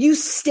 You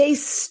stay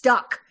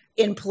stuck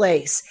in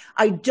place.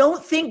 I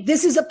don't think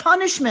this is a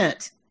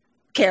punishment,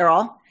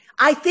 Carol.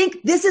 I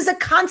think this is a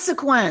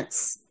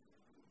consequence.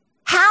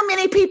 How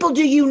many people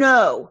do you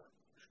know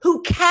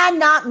who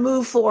cannot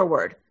move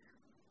forward?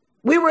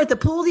 We were at the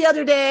pool the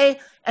other day,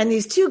 and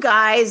these two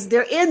guys,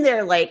 they're in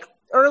their like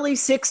early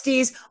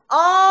 60s.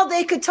 All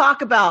they could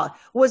talk about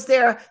was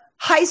their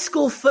high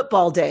school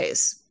football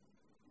days.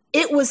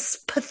 It was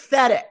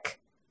pathetic.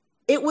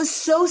 It was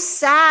so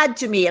sad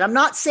to me. And I'm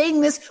not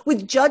saying this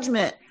with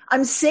judgment.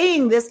 I'm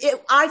saying this,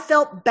 I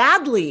felt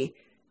badly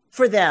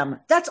for them.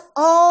 That's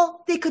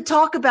all they could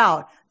talk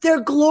about, their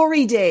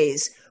glory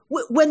days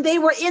when they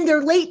were in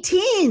their late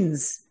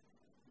teens.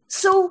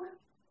 So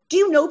do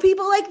you know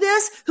people like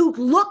this who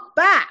look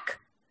back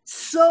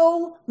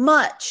so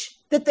much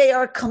that they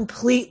are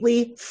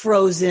completely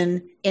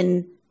frozen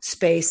in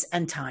space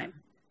and time?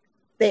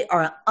 They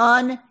are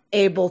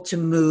unable to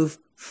move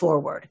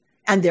forward,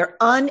 and they're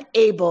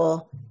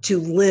unable to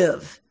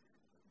live.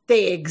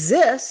 They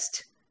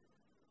exist.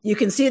 You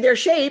can see their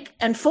shape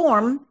and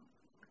form,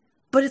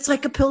 but it's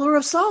like a pillar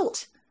of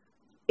salt.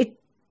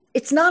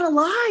 It's not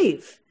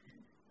alive.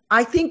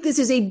 I think this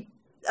is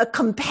a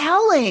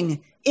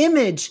compelling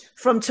image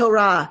from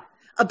Torah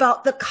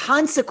about the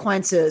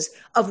consequences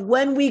of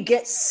when we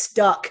get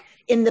stuck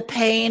in the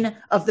pain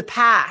of the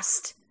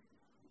past.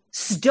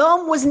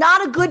 Sodom was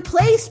not a good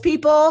place,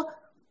 people,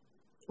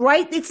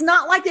 right? It's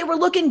not like they were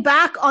looking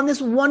back on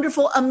this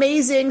wonderful,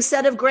 amazing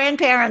set of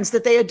grandparents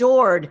that they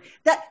adored.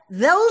 That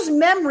those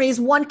memories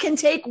one can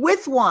take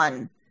with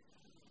one.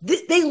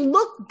 They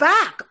look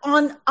back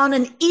on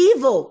an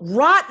evil,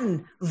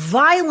 rotten,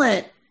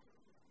 violent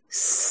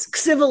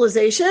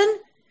civilization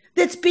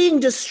that's being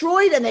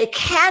destroyed, and they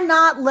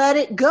cannot let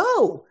it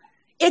go.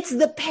 It's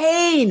the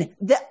pain,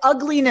 the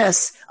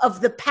ugliness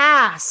of the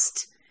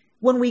past.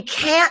 When we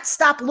can't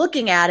stop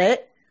looking at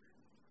it,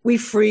 we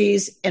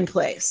freeze in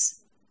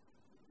place.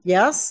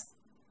 Yes?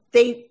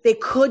 They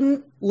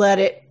couldn't let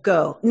it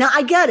go. Now,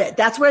 I get it.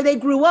 That's where they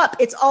grew up.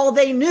 It's all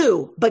they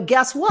knew. But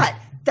guess what?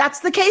 That's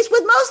the case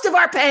with most of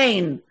our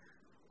pain.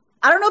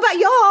 I don't know about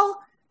y'all,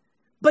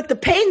 but the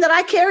pain that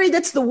I carry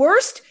that's the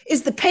worst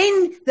is the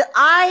pain that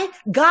I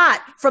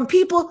got from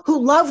people who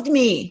loved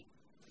me.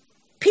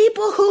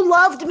 People who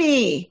loved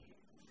me.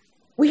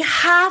 We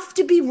have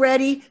to be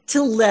ready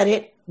to let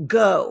it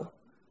go.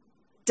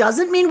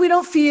 Doesn't mean we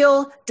don't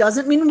feel,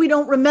 doesn't mean we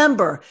don't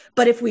remember.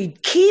 But if we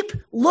keep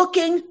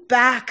looking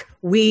back,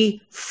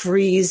 we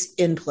freeze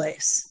in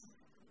place.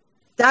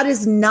 That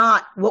is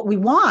not what we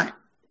want,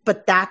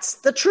 but that's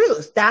the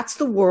truth. That's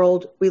the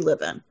world we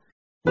live in.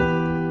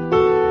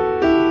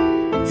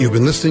 You've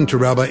been listening to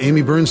Rabbi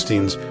Amy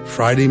Bernstein's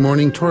Friday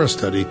Morning Torah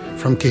Study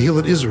from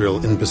Kehillat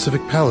Israel in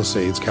Pacific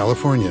Palisades,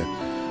 California.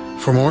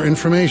 For more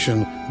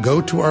information,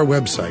 go to our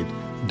website,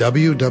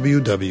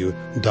 www.ourki.org.